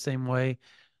feel the same way,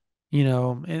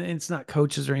 and it's not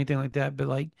coaches or anything like that, but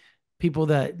like people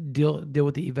that deal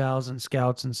with the evals and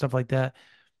scouts and stuff like that.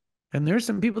 And there's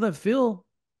some people that feel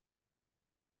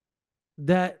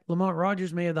that Lamont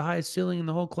Rogers may have the highest ceiling in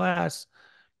the whole class.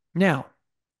 Now,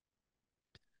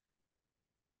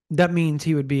 that means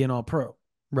he would be an all pro,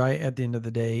 right? At the end of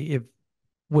the day, if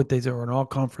what they are an all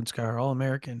conference guy or all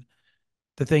American.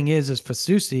 The thing is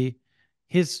Fasusi,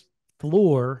 his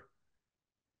floor,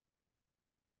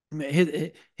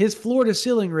 his floor to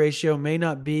ceiling ratio may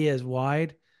not be as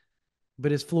wide,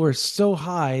 but his floor is so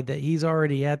high that he's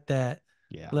already at that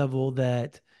Yeah. level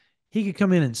that he could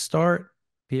come in and start,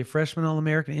 be a freshman All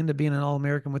American, end up being an All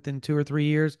American within 2 or 3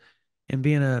 years, and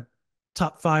being a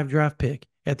top 5 draft pick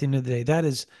at the end of the day.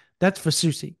 That's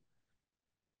Fasusi.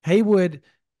 Haywood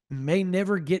may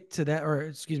never get to that, or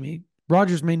excuse me,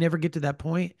 Rogers may never get to that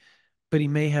point, but he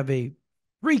may have a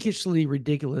freakishly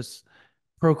ridiculous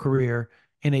pro career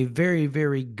and a very,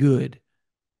 very good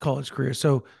college career.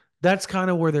 So that's kind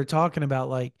of where they're talking about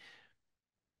like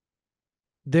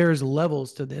there's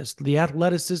levels to this. The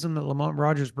athleticism that Lamont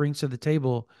Rogers brings to the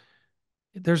table,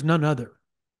 there's none other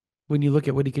when you look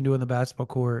at what he can do in the basketball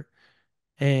court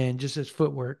and just his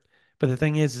footwork. But the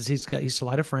thing is he's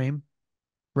slight of frame,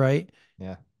 right?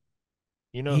 Yeah.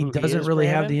 You know He who he doesn't is, really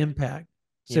have Brandon? the impact.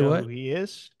 You Say know who what? he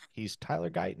is? He's Tyler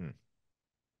Guyton.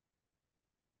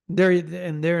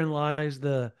 Therein lies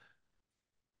the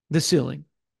ceiling.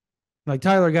 Like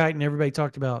Tyler Guyton, everybody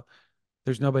talked about.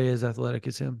 There's nobody as athletic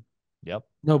as him. Yep.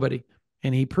 Nobody,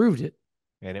 and he proved it.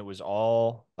 And it was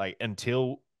all like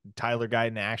until Tyler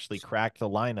Guyton actually cracked the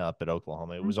lineup at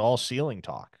Oklahoma, it was all ceiling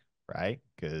talk, right?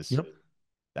 Because Yep.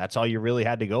 that's all you really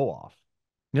had to go off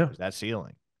Yeah. was that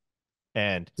ceiling.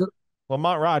 And So,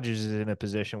 Lamont Rogers is in a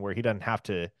position where he doesn't have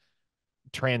to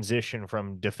transition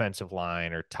from defensive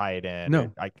line or tight end or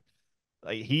no. like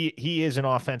he is an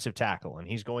offensive tackle, and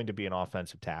he's going to be an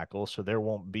offensive tackle, so there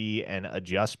won't be an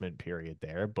adjustment period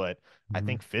there. But I Mhm.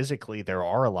 think physically there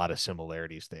are a lot of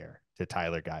similarities there to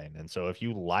Tyler Guyton. And so if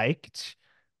you liked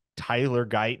Tyler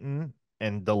Guyton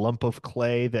and the lump of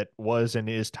clay that was and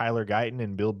is Tyler Guyton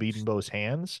in Bill Bedenbaugh's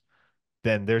hands,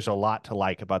 then there's a lot to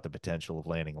like about the potential of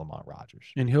landing Lamont Rogers.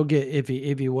 And he'll get, if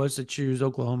he was to choose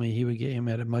Oklahoma, he would get him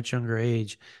at a much younger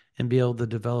age and be able to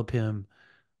develop him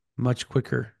much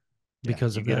quicker Yeah,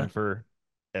 because you of get him that. for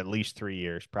at least 3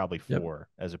 years, probably Yep. 4,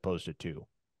 as opposed to 2.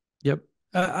 Yep.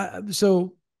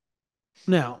 So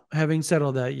now, having said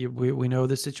all that, we know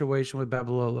the situation with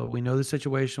Babalola. We know the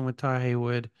situation with Ty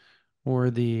Haywood, or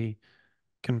the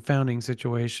confounding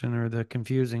situation, or the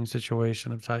confusing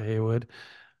situation of Ty Haywood.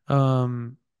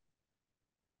 Um,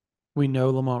 we know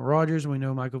Lamont Rogers. We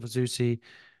know Michael Fasusi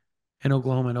in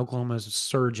Oklahoma, and Oklahoma is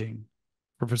surging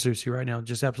for Fasusi right now,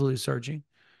 just absolutely surging.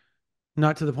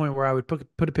 Not to the point where I would put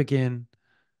a pick in,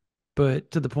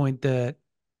 but to the point that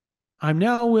I'm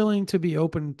now willing to be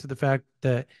open to the fact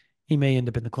that he may end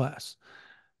up in the class.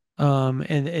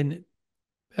 And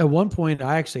at one point,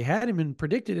 I actually had him and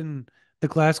predicted in the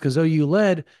class because OU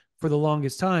led for the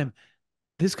longest time.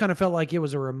 This kind of felt like it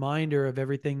was a reminder of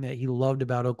everything that he loved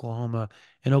about Oklahoma,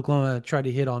 and Oklahoma tried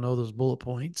to hit on all those bullet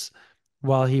points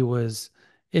while he was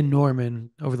in Norman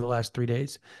over the last 3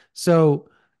 days. So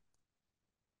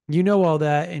you know all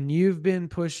that, and you've been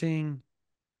pushing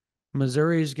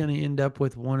Missouri is going to end up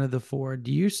with one of the four.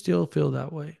 Do you still feel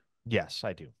that way? Yes,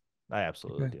 I do. I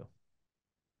absolutely Okay. do.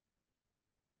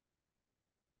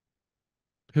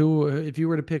 Who, if you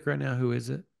were to pick right now, who is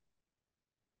it?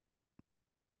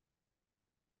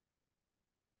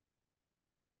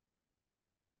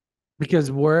 Because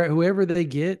whoever they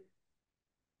get,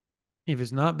 if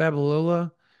it's not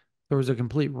Babalola, there was a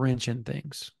complete wrench in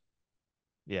things.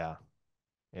 Yeah.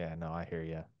 Yeah, no, I hear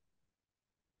you.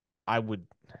 I would,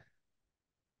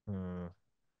 hmm,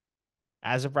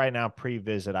 as of right now,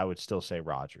 pre-visit, I would still say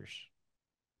Rogers.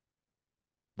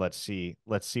 Let's see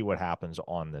what happens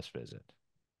on this visit.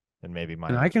 And maybe my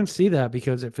And I answer can see changes. that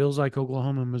because it feels like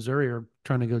Oklahoma and Missouri are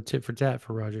trying to go tit for tat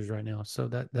for Rogers right now. So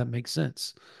that makes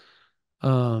sense.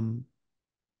 Um,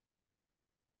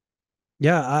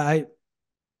 yeah,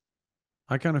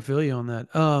 I kind of feel you on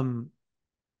that.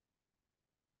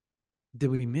 Did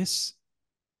we miss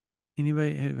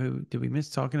anybody? Did we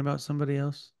miss talking about somebody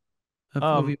else? Um,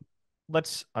 Before we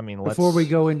let's,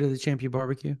 go into the ChampU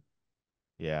barbecue?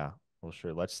 yeah, well,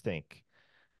 sure. Let's think.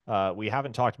 We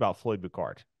haven't talked about Floyd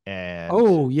Boucard. And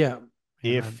Oh yeah,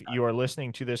 man. if you are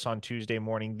listening to this on Tuesday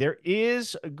morning, there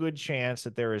is a good chance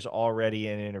that there is already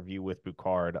an interview with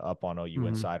Boucard up on Mhm.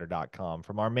 OUinsider.com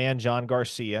from our man, John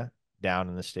Garcia, down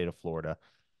in the state of Florida.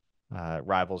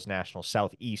 Rivals National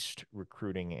Southeast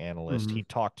recruiting analyst. He Mhm.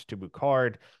 talked to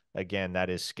Boucard. Again,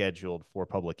 that is scheduled for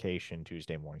publication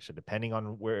Tuesday morning. So depending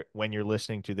on when you're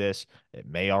listening to this, it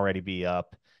may already be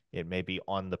up. It may be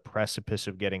on the precipice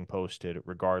of getting posted.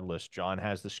 Regardless, John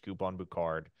has the scoop on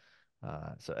Boucard.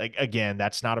 So again,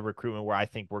 that's not a recruitment where I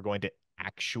think we're going to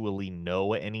actually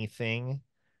know anything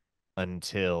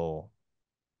until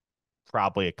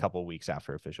probably a couple weeks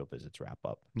after official visits wrap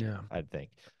up, Yeah. I'd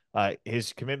think.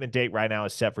 His commitment date right now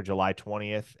is set for July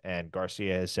 20th, and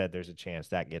Garcia has said there's a chance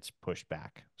that gets pushed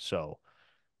back. So,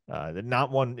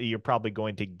 not one you're probably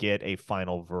going to get a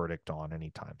final verdict on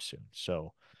anytime soon.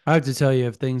 So, I have to tell you,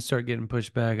 if things start getting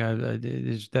pushed back,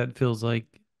 that feels like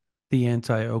the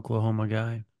anti-Oklahoma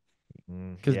guy,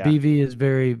 because yeah. BV is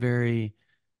very, very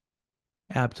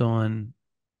apt on.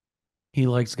 He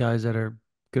likes guys that are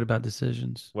good about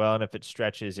decisions. Well, and if it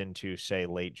stretches into, say,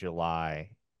 late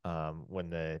July, when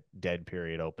the dead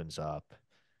period opens up,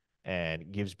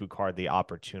 and gives Boucard the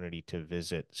opportunity to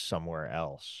visit somewhere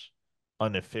else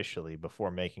unofficially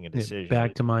before making a Yeah, decision.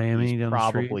 back to He's Miami down the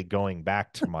street. probably going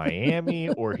back to Miami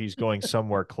or he's going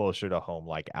somewhere closer to home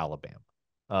like Alabama.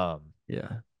 Um,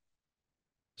 Yeah.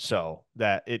 so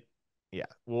that it, yeah,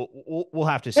 we'll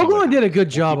have to see what Oklahoma did a happens. good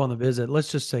We'll job keep. on the visit.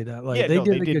 Let's just say that. Like Yeah, they no,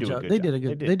 they did a did good do a job. good job. They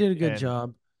They did, did a good and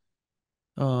job.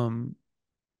 Um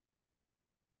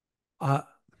uh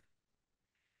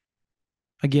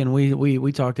again,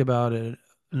 we talked about an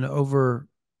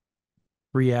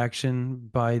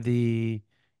overreaction by the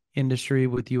industry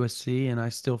with USC, and I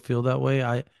still feel that way.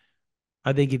 I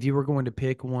think if you were going to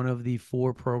pick one of the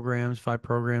five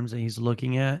programs that he's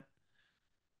looking at,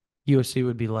 USC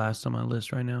would be last on my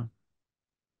list right now.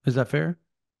 Is that fair?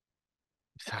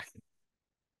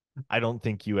 I don't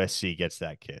think USC gets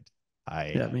that kid.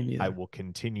 Yeah, I me I neither. will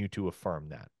continue to affirm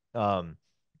that.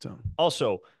 So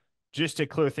Also, just to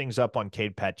clear things up on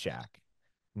Cade Petchak,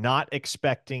 not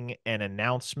expecting an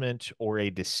announcement or a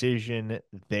decision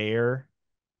there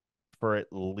for at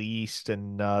least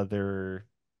another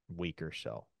week or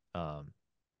so.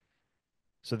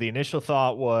 So the initial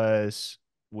thought was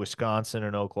Wisconsin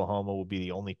and Oklahoma will be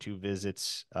the only two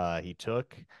visits he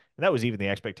took. And that was even the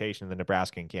expectation of the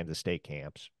Nebraska and Kansas State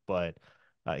camps. But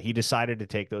he decided to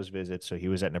take those visits. So he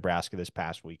was at Nebraska this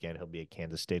past weekend. He'll be at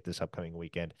Kansas State this upcoming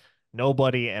weekend.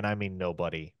 Nobody, and I mean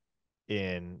nobody,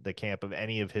 in the camp of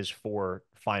any of his four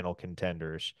final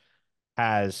contenders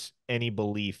has any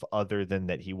belief other than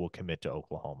that he will commit to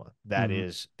Oklahoma. That Mm-hmm.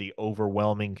 is the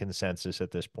overwhelming consensus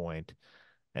at this point.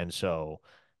 And so,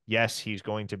 yes, he's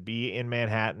going to be in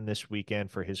Manhattan this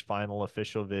weekend for his final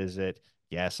official visit.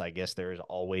 Yes, I guess there is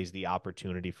always the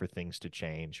opportunity for things to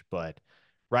change. But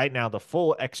right now, the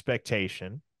full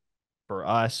expectation for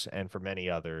us and for many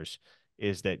others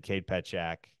is that Cade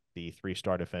Petchak, the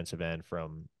three-star defensive end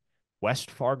from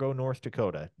West Fargo, North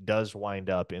Dakota, does wind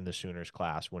up in the Sooners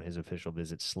class when his official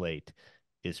visit slate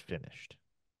is finished.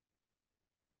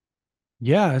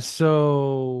 Yeah.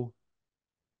 So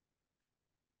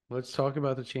let's talk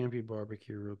about the ChampU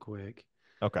barbecue real quick.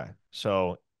 Okay.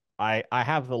 So I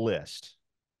have the list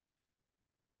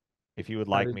if you would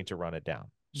How like did, me to run it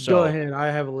down. Go So ahead. I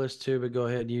have a list too, but go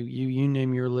ahead. You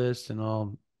name your list, and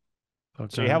I'll so you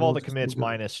kind of have all we'll the just we'll commits go.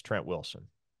 minus Trent Wilson,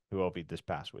 who OB'd this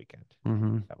past weekend.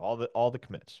 Mm-hmm. You have all the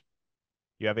commits.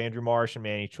 You have Andrew Marsh and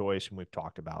Manny Choice, and we've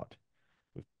talked about.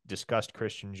 We've discussed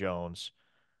Christian Jones.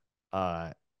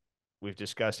 Uh, we've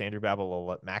discussed Andrew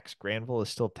Babalola. Max Granville is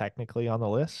still technically on the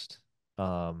list.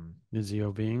 Is he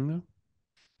OBing though?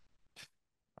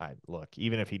 I look,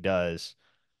 even if he does,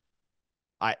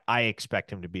 I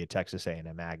expect him to be a Texas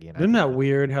A&M Aggie, and I Isn't think that he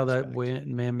weird how that expect. went,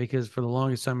 man? Because for the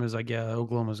longest time it was like, yeah,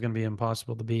 Oklahoma's going to be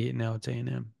impossible to beat, and now it's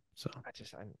A&M. So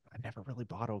I never really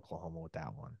bought Oklahoma with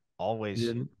that one. you Always,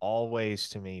 didn't always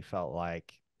to me felt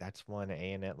like that's one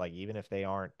A&M. Like even if they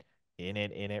aren't in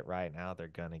it right now, they're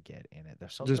gonna get in it.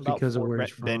 There's something just about because of Fort where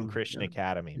he's Bend from. Christian Yeah,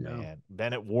 Academy, yeah, man.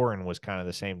 Bennett Warren was kind of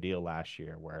the same deal last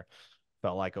year, where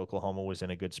felt like Oklahoma was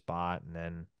in a good spot, and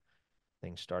then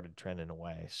things started trending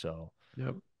away. So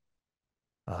yep.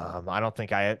 I don't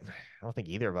think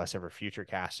either of us ever future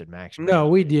casted Max No, Granville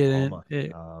we at didn't.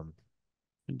 Oklahoma.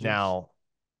 It just Now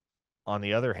on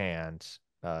the other hand,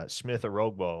 Smith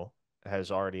Orogbo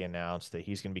has already announced that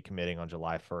he's going to be committing on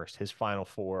July 1st. His final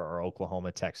four are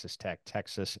Oklahoma, Texas Tech,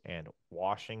 Texas, and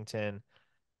Washington.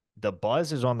 The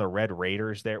buzz is on the Red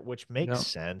Raiders there, which makes yep.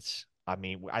 sense. I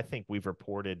mean, I think we've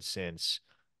reported since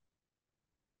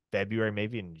February,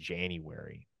 maybe in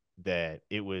January, that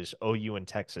it was OU and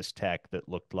Texas Tech that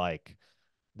looked like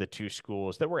the two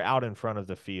schools that were out in front of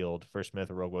the field for Smith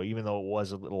Orogbo, even though it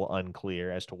was a little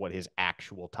unclear as to what his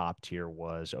actual top tier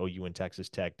was. OU and Texas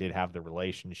Tech did have the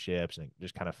relationships, and it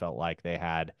just kind of felt like they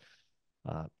had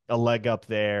a leg up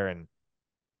there. And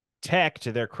Tech,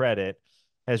 to their credit,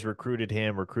 has recruited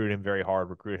him very hard,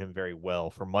 recruited him very well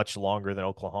for much longer than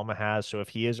Oklahoma has. So if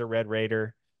he is a Red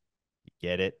Raider, you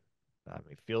get it.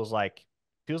 It feels like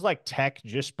Tech,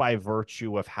 just by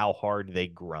virtue of how hard they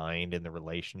grind in the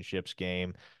relationships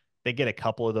game, they get a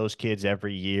couple of those kids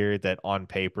every year that on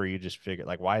paper you just figure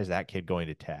like, why is that kid going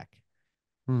to Tech?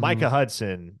 Mm-hmm. Micah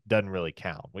Hudson doesn't really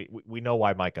count. We know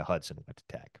why Micah Hudson went to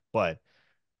Tech, but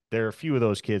there are a few of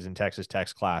those kids in Texas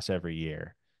Tech's class every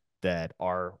year that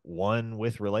are one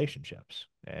with relationships,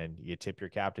 and you tip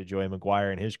your cap to Joey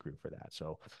McGuire and his group for that.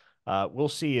 So we'll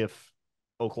see if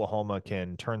Oklahoma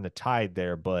can turn the tide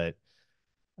there, but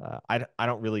I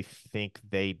don't really think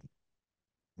they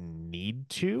need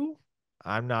to.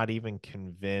 I'm not even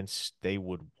convinced they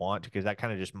would want to, because that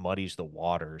kind of just muddies the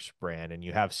waters, Brandon.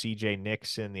 You have CJ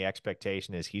Nixon. The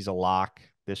expectation is he's a lock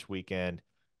this weekend.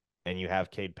 And you have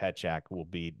Cade Petchak, who will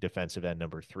be defensive end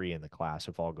number 3 in the class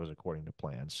if all goes according to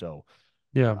plan. So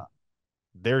Yeah.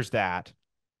 there's that.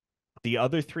 The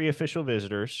other 3 official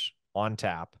visitors on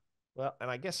tap. Well,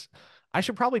 and I guess I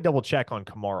should probably double check on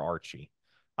Kamar Archie.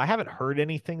 I haven't heard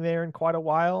anything there in quite a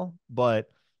while,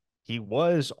 but he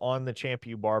was on the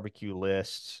ChampU barbecue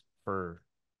list for,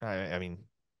 I mean,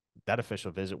 that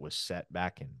official visit was set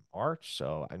back in March,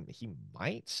 so he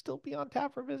might still be on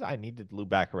tap for a visit. I need to loop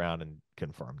back around and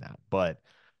confirm that. But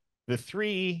the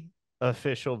 3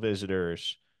 official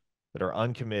visitors that are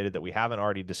uncommitted that we haven't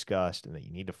already discussed and that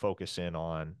you need to focus in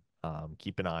on,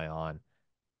 keep an eye on.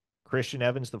 Christian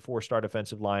Evans, the 4-star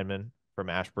defensive lineman from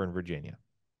Ashburn, Virginia.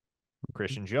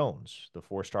 Christian Jones, the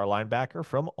 4-star linebacker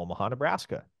from Omaha,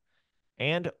 Nebraska.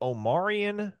 And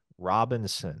Omarion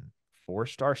Robinson,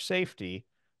 4-star safety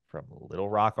from Little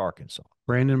Rock, Arkansas.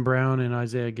 Brandon Brown and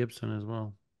Isaiah Gibson as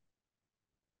well.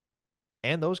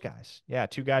 And those guys. Yeah,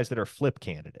 2 guys that are flip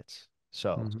candidates.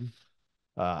 So Mm-hmm.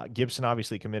 Gibson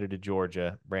obviously committed to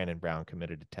Georgia. Brandon Brown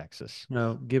committed to Texas.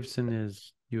 No, Gibson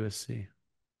is USC.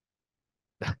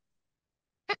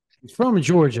 He's from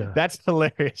Georgia. That's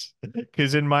hilarious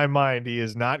because in my mind, he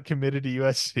is not committed to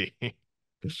USC.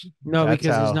 No, That's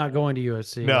because he's how. not going to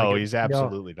USC. No, Like he's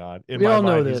absolutely not. In we my all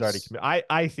know mind, he's already this. committed.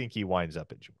 I think he winds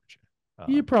up at Georgia.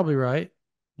 You're probably right.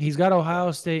 He's got Yeah.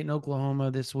 Ohio State and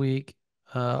Oklahoma this week.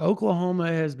 Oklahoma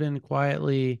has been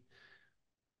quietly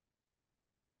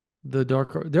the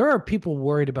dark. There are people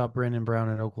worried about Brandon Brown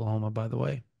in Oklahoma, by the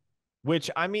way.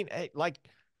 Which I mean, like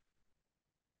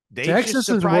they just Texas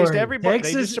is surprised worried. everybody.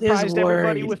 They just Texas is surprised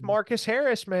everybody worried. with Marcus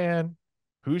Harris, man.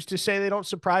 Who's to say they don't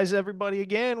surprise everybody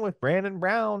again with Brandon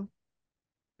Brown,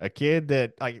 a kid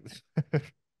that like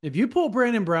If you pull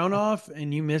Brandon Brown off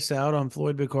and you miss out on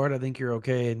Floyd Bicard, I think you're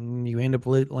okay, and you end up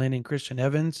landing Christian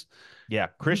Evans. yeah, You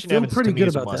Christian feel Evans to pretty me good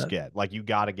is a about must that. get. Like you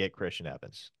got to get Christian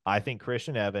Evans. I think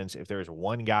Christian Evans, if there's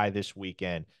one guy this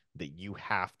weekend that you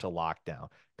have to lock down,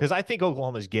 because I think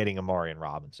Oklahoma's getting Amarian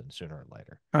Robinson sooner or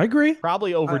later. I agree.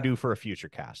 Probably I overdue for a future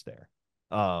cast there.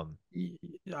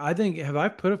 I think have I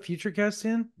put a future cast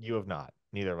in? You have not.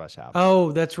 Neither of us have.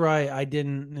 Oh, that's right. I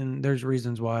didn't, and there's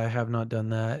reasons why I have not done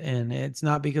that. And it's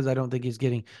not because I don't think he's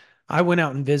getting. I went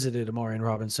out and visited Amarian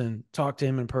Robinson, talked to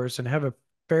him in person, have a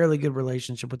fairly good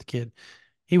relationship with the kid.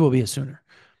 He will be a Sooner.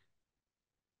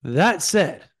 That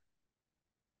said,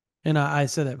 and I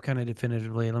said that kind of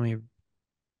definitively. Let me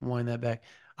wind that back.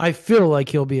 I feel like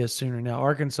he'll be a Sooner. Now,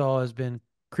 Arkansas has been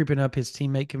creeping up. His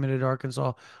teammate committed to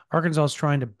Arkansas. Arkansas is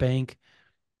trying to bank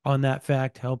on that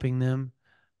fact, helping them.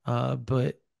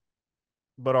 But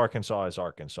Arkansas is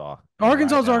Arkansas, and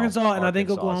Arkansas right is now Arkansas, and I think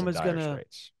Arkansas is in Oklahoma's dire gonna,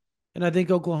 straits. and I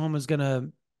think Oklahoma's gonna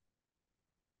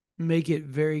make it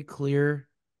very clear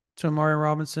to Amari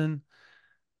Robinson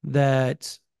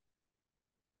that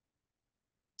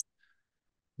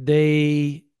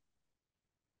they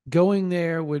going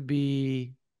there would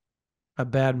be a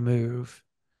bad move,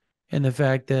 and the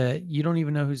fact that you don't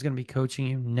even know who's going to be coaching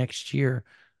you next year,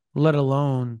 let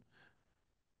alone,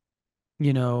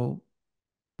 you know,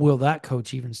 will that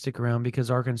coach even stick around because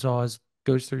Arkansas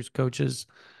goes through coaches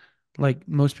like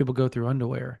most people go through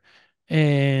underwear,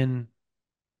 and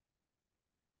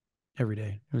every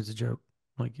day. It was a joke.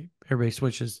 Like everybody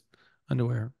switches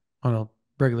underwear on a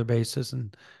regular basis,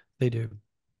 and they do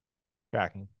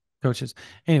Tracking. coaches.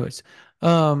 Anyways,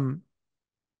 um,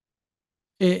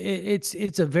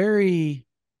 it's a very,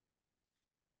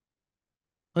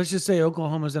 let's just say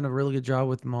Oklahoma's done a really good job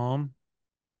with mom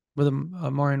with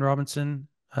Marion Robinson.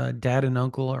 Dad and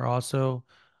uncle are also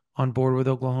on board with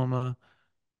Oklahoma.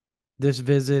 This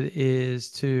visit is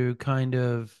to kind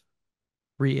of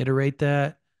reiterate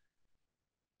that.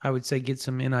 I would say get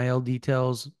some NIL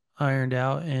details ironed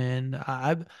out, and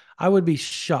I would be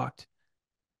shocked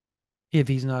if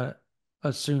he's not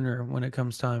a Sooner when it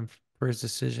comes time for his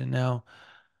decision. Now,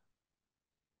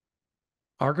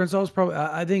 Arkansas is probably.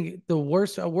 I think the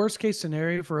worst case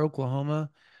scenario for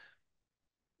Oklahoma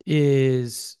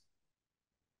is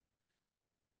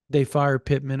they fire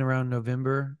Pittman around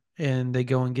November and they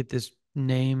go and get this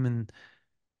name and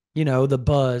the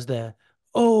buzz that,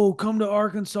 oh, come to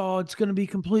Arkansas, it's going to be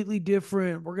completely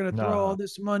different. We're going to throw all No.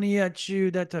 this money at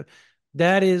you.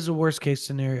 That is a worst case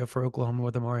scenario for Oklahoma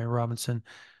with Amari Robinson,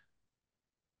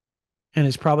 and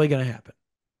it's probably going to happen.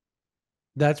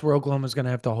 That's where Oklahoma's going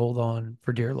to have to hold on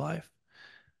for dear life.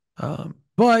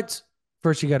 But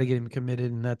first, you got to get him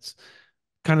committed, and that's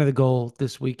kind of the goal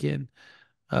this weekend.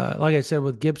 Like I said,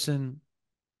 with Gibson,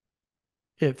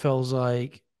 it feels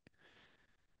like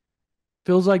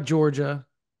Georgia.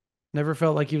 Never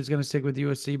felt like he was going to stick with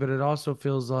USC, but it also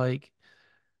feels like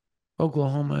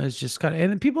Oklahoma is just kind of,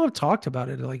 and people have talked about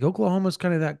it. Like Oklahoma's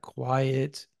kind of that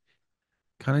quiet,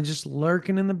 kind of just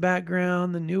lurking in the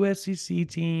background. The new SEC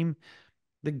team,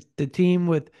 the team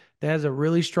that has a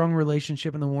really strong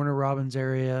relationship in the Warner Robins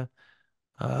area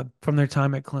from their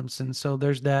time at Clemson. So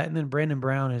there's that, and then Brandon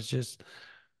Brown is just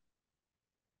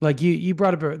like you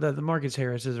brought up the Marcus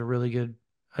Harris is a really good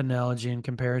analogy and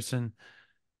comparison.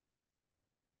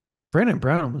 Brandon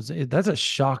Brown that's a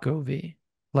shock OV.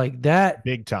 Like that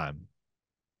Big time.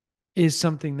 is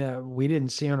something that we didn't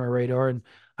see on our radar. And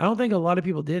I don't think a lot of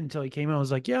people did until he came out. I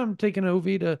was like, yeah, I'm taking OV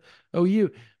to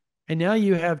OU. And now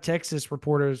you have Texas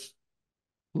reporters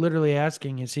literally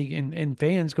asking, is he and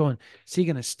fans going, is he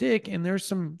gonna stick? And there's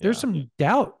some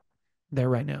doubt there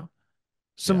right now.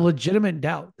 Some Yeah. legitimate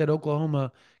doubt that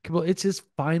Oklahoma it's his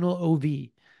final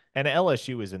OV. And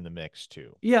LSU is in the mix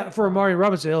too. Yeah, for Amari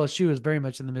Robinson, LSU is very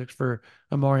much in the mix for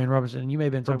Amari and Robinson. And you may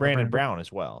have been For talking about Brandon Brandon Brown Brown. as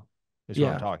well, is what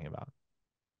I'm Yeah. talking about.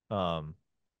 Um,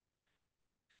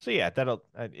 So yeah, that'll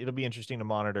it'll be interesting to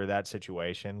monitor that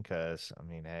situation because I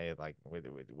mean, hey, like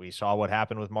we saw what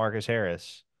happened with Marcus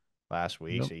Harris last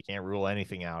week, Yep. so you can't rule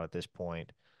anything out at this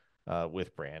point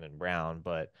with Brandon Brown.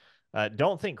 But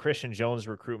don't think Christian Jones'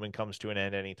 recruitment comes to an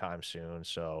end anytime soon.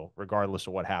 So regardless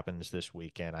of what happens this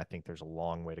weekend, I think there's a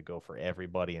long way to go for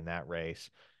everybody in that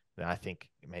race. And I think,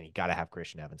 man, you got to have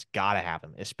Christian Evans, got to have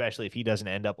him, especially if he doesn't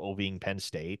end up OVing Penn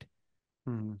State.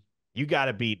 Hmm. You got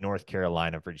to beat North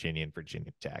Carolina, Virginia, and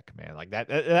Virginia Tech, man. Like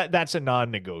that's a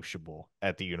non-negotiable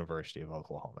at the University of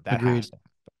Oklahoma. That has Agreed. to happen.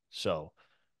 So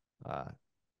uh,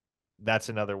 that's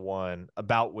another one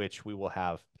about which we will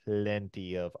have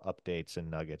plenty of updates and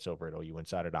nuggets over at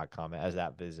ouinsider.com as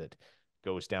that visit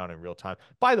goes down in real time.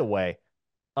 By the way,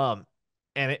 um,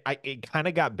 and it kind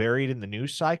of got buried in the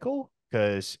news cycle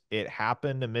because it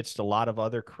happened amidst a lot of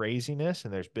other craziness,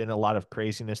 and there's been a lot of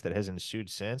craziness that has ensued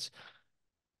since.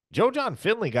 Joe John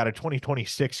Finley got a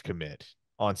 2026 commit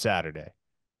on Saturday.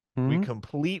 We Hmm.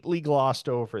 completely glossed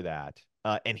over that.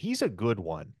 And he's a good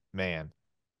one, man.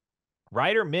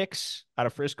 Ryder Mix out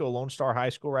of Frisco Lone Star High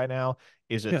School right now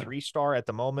is a Yeah. 3-star at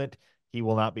the moment. He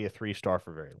will not be a 3-star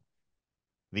for very long.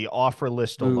 The offer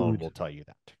list alone Smooth. will tell you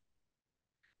that.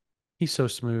 He's so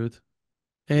smooth.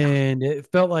 Yeah. And it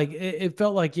felt like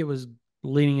it was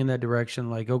leaning in that direction,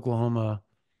 like Oklahoma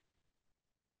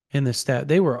and the staff.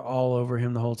 They were all over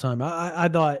him the whole time. I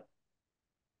thought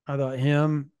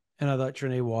him and I thought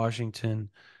Trinae Washington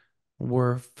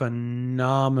were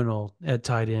phenomenal at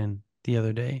tight end the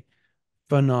other day.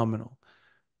 Phenomenal.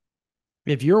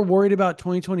 If you're worried about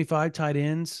 2025 tight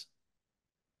ends,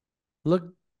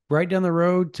 look right down the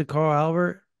road to Carl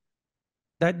Albert.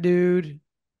 That dude,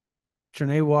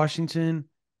 Trinae Washington,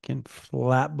 can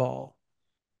flat ball.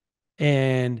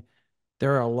 And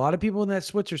there are a lot of people in that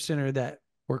Switzer Center that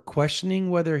were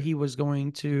questioning whether he was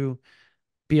going to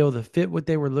be able to fit what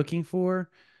they were looking for.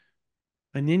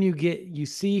 And then you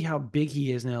see how big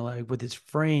he is now, like with his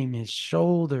frame, his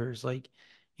shoulders. Like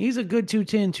he's a good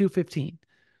 210, 215.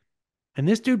 And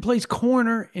this dude plays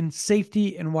corner and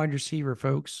safety and wide receiver,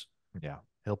 folks. Yeah.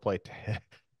 He'll play.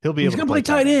 He'll be He's able to going to play play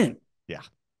tight tight end. end. Yeah.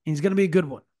 He's going to be a good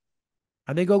one.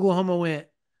 I think Oklahoma went.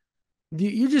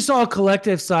 You just saw a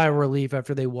collective sigh of relief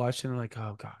after they watched it and like,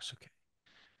 oh gosh, okay.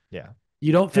 Yeah.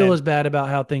 You don't feel And as bad about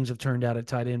how things have turned out at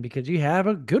tight end because you have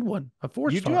a good one, a four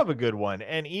you do star. have a good one.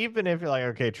 And even if you're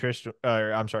like, okay,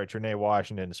 I'm sorry, Trinae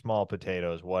Washington, small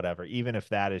potatoes, whatever, even if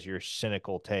that is your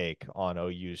cynical take on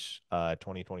OU's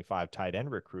 2025 tight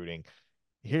end recruiting,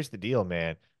 here's the deal,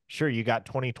 man. Sure, you got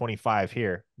 2025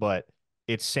 here, but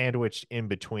it's sandwiched in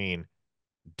between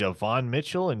Devon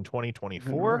Mitchell in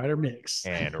 2024 Rider mix.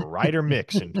 and Ryder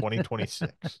Mix in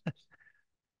 2026. Kind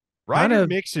Ryder of,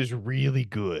 Mix is really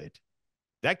good.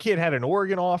 That kid had an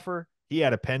Oregon offer. He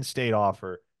had a Penn State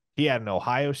offer. He had an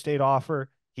Ohio State offer.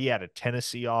 He had a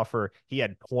Tennessee offer. He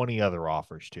had 20 other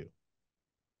offers too.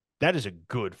 That is a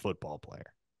good football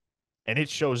player. And it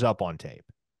shows up on tape.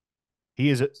 He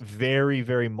is very,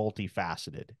 very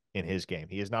multifaceted in his game.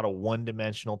 He is not a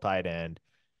one-dimensional tight end.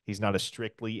 He's not a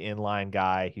strictly inline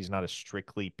guy. He's not a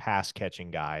strictly pass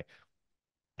catching guy.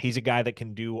 He's a guy that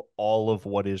can do all of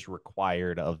what is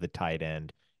required of the tight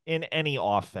end in any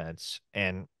offense,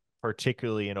 and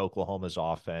particularly in Oklahoma's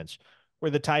offense,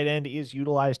 where the tight end is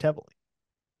utilized heavily.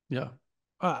 yeah.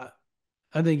 Uh,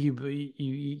 I think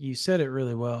you said it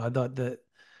really well. I thought that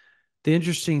the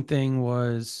interesting thing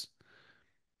was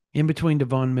in between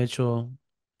Devon Mitchell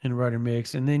and Ryder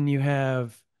Mix, and then you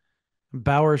have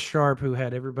Bauer Sharp, who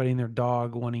had everybody and their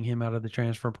dog wanting him out of the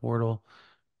transfer portal,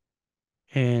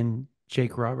 and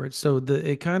Jake Roberts. So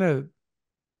it kind of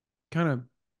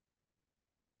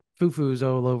foo-foos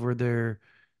all over their,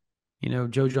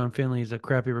 Joe John Finley is a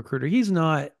crappy recruiter. He's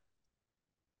not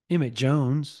Emmett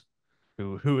Jones.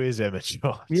 Who is Emmett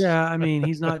Jones? Yeah, I mean,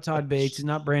 he's not Todd Bates. He's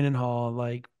not Brandon Hall.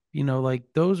 Like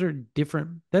those are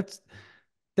different. That's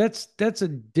a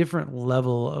different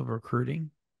level of recruiting.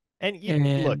 And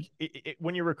look, And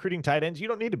when you're recruiting tight ends, you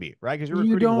don't need to be, right? Because you're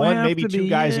you recruiting don't one, have maybe to two be,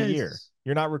 guys a year. yes.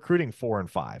 You're not recruiting 4 and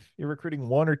 5. You're recruiting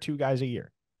 1 or 2 guys a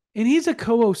year. And he's a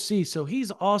co-OC, so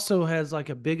he's also has like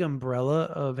a big umbrella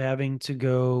of having to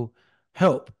go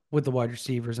help with the wide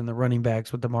receivers and the running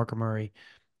backs with DeMarco Murray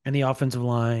and the offensive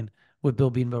line with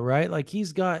Bill Beanville, right? Like he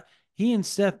and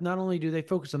Seth, not only do they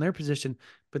focus on their position,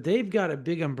 but they've got a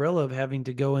big umbrella of having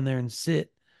to go in there and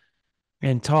sit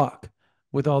and talk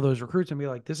with all those recruits and be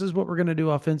like, this is what we're going to do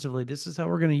offensively. This is how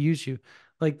we're going to use you.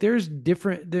 Like there's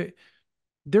different,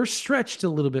 they're stretched a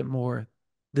little bit more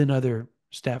than other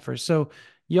staffers. So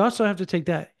you also have to take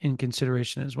that in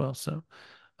consideration as well. So,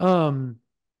 um,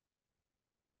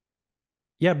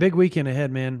 yeah, big weekend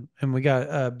ahead, man. And we got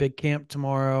a big camp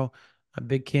tomorrow. a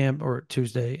big camp or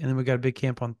Tuesday, and then we got a big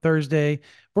camp on Thursday.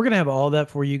 We're going to have all that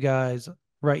for you guys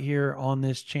right here on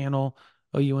this channel,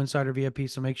 OU Insider VIP.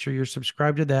 So make sure you're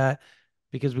subscribed to that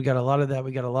because we got a lot of that.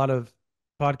 We got a lot of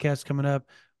podcasts coming up.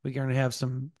 We're going to have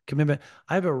some commitment.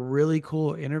 I have a really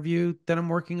cool interview that I'm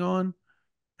working on.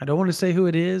 I don't want to say who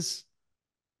it is,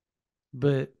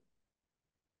 but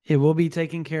it will be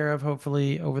taken care of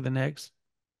hopefully over the next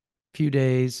few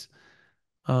days.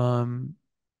 Um,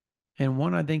 and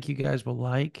one I think you guys will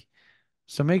like.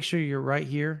 So make sure you're right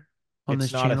here on It's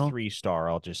this not a channel. 3-star.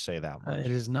 I'll just say that much.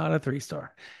 It is not a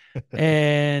 3-star.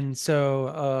 And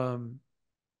so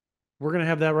we're going to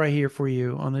have that right here for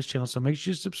you on this channel. So make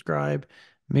sure you subscribe.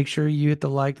 Make sure you hit the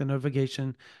like, the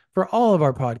notification for all of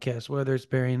our podcasts, whether it's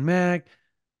Barry and Mac,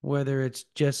 whether it's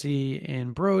Jesse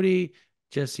and Brody,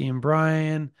 Jesse and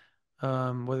Brian,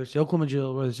 whether it's the Oklahoma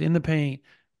Jill, whether it's In the Paint,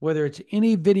 whether it's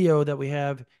any video that we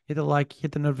have, hit the like,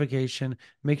 hit the notification.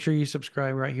 Make sure you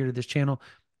subscribe right here to this channel.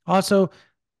 Also,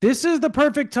 this is the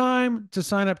perfect time to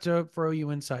sign up for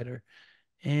OU Insider.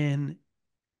 And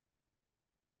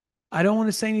I don't want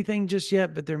to say anything just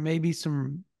yet, but there may be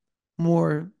some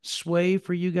more sway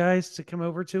for you guys to come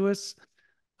over to us.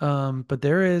 But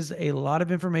there is a lot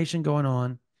of information going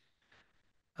on.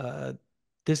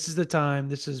 This is the time.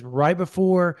 This is right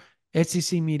before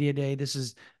SEC Media Day. This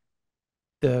is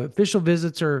the official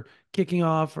visits are kicking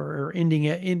off or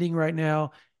ending right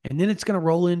now. And then it's going to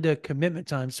roll into commitment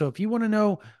time. So if you want to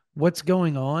know what's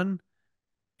going on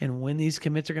and when these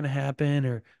commits are going to happen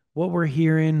or what we're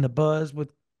hearing, the buzz with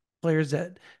players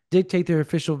that dictate their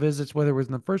official visits, whether it was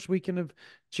in the first weekend of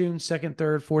June, second,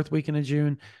 third, fourth weekend of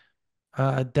June,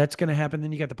 that's going to happen.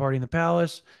 Then you got the party in the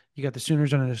Palace. You got the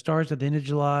Sooners under the Stars at the end of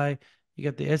July. You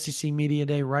got the SEC Media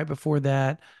Day right before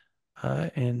that.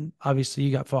 And obviously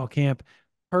you got fall camp.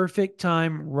 Perfect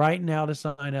time right now to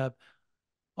sign up.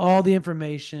 All the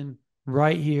information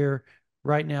right here,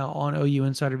 right now on OU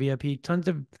Insider VIP.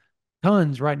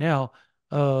 Tons right now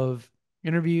of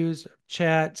interviews,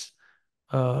 chats,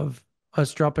 of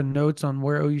us dropping notes on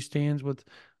where OU stands with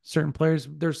certain players.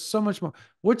 There's so much more.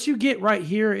 What you get right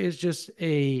here is just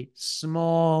a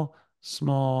small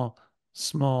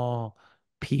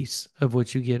piece of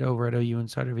what you get over at OU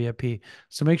Insider VIP.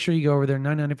 So make sure you go over there,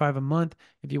 $9.95 a month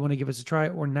if you want to give us a try,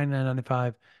 or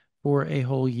 $99.95 for a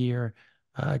whole year.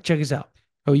 Check us out,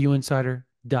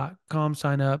 ouinsider.com.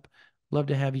 Sign up. Love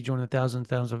to have you join the thousands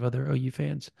of other OU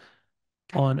fans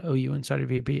on OU Insider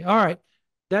VIP. All right.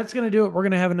 That's going to do it. We're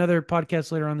going to have another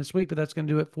podcast later on this week, but that's going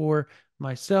to do it for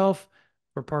myself,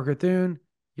 for Parker Thune.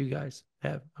 You guys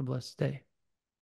have a blessed day.